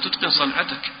العمل كما تتقن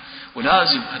صنعتك،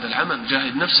 ولازم هذا العمل،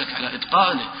 جاهد نفسك على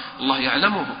إتقانه، الله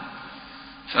يعلمه.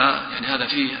 فيعني هذا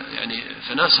فيه يعني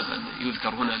فناسب أن يذكر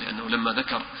هنا، لأنه لما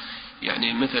ذكر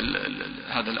يعني مثل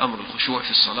هذا الأمر الخشوع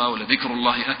في الصلاة ولذكر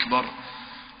الله أكبر،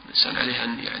 الإنسان عليه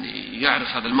أن يعني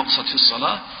يعرف هذا المقصد في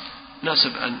الصلاة،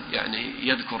 ناسب أن يعني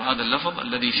يذكر هذا اللفظ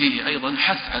الذي فيه أيضا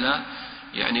حث على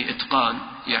يعني إتقان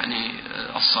يعني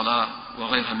الصلاة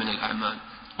وغيرها من الأعمال.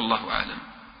 والله أعلم.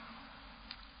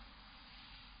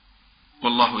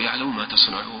 والله يعلم ما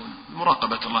تصنعون.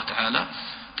 مراقبة الله تعالى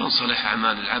تنصلح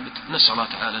أعمال العبد. نسأل الله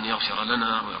تعالى أن يغفر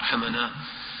لنا ويرحمنا،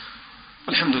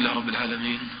 والحمد لله رب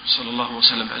العالمين. صلى الله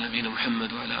وسلم على نبينا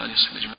محمد وعلى آله وصحبه أجمعين.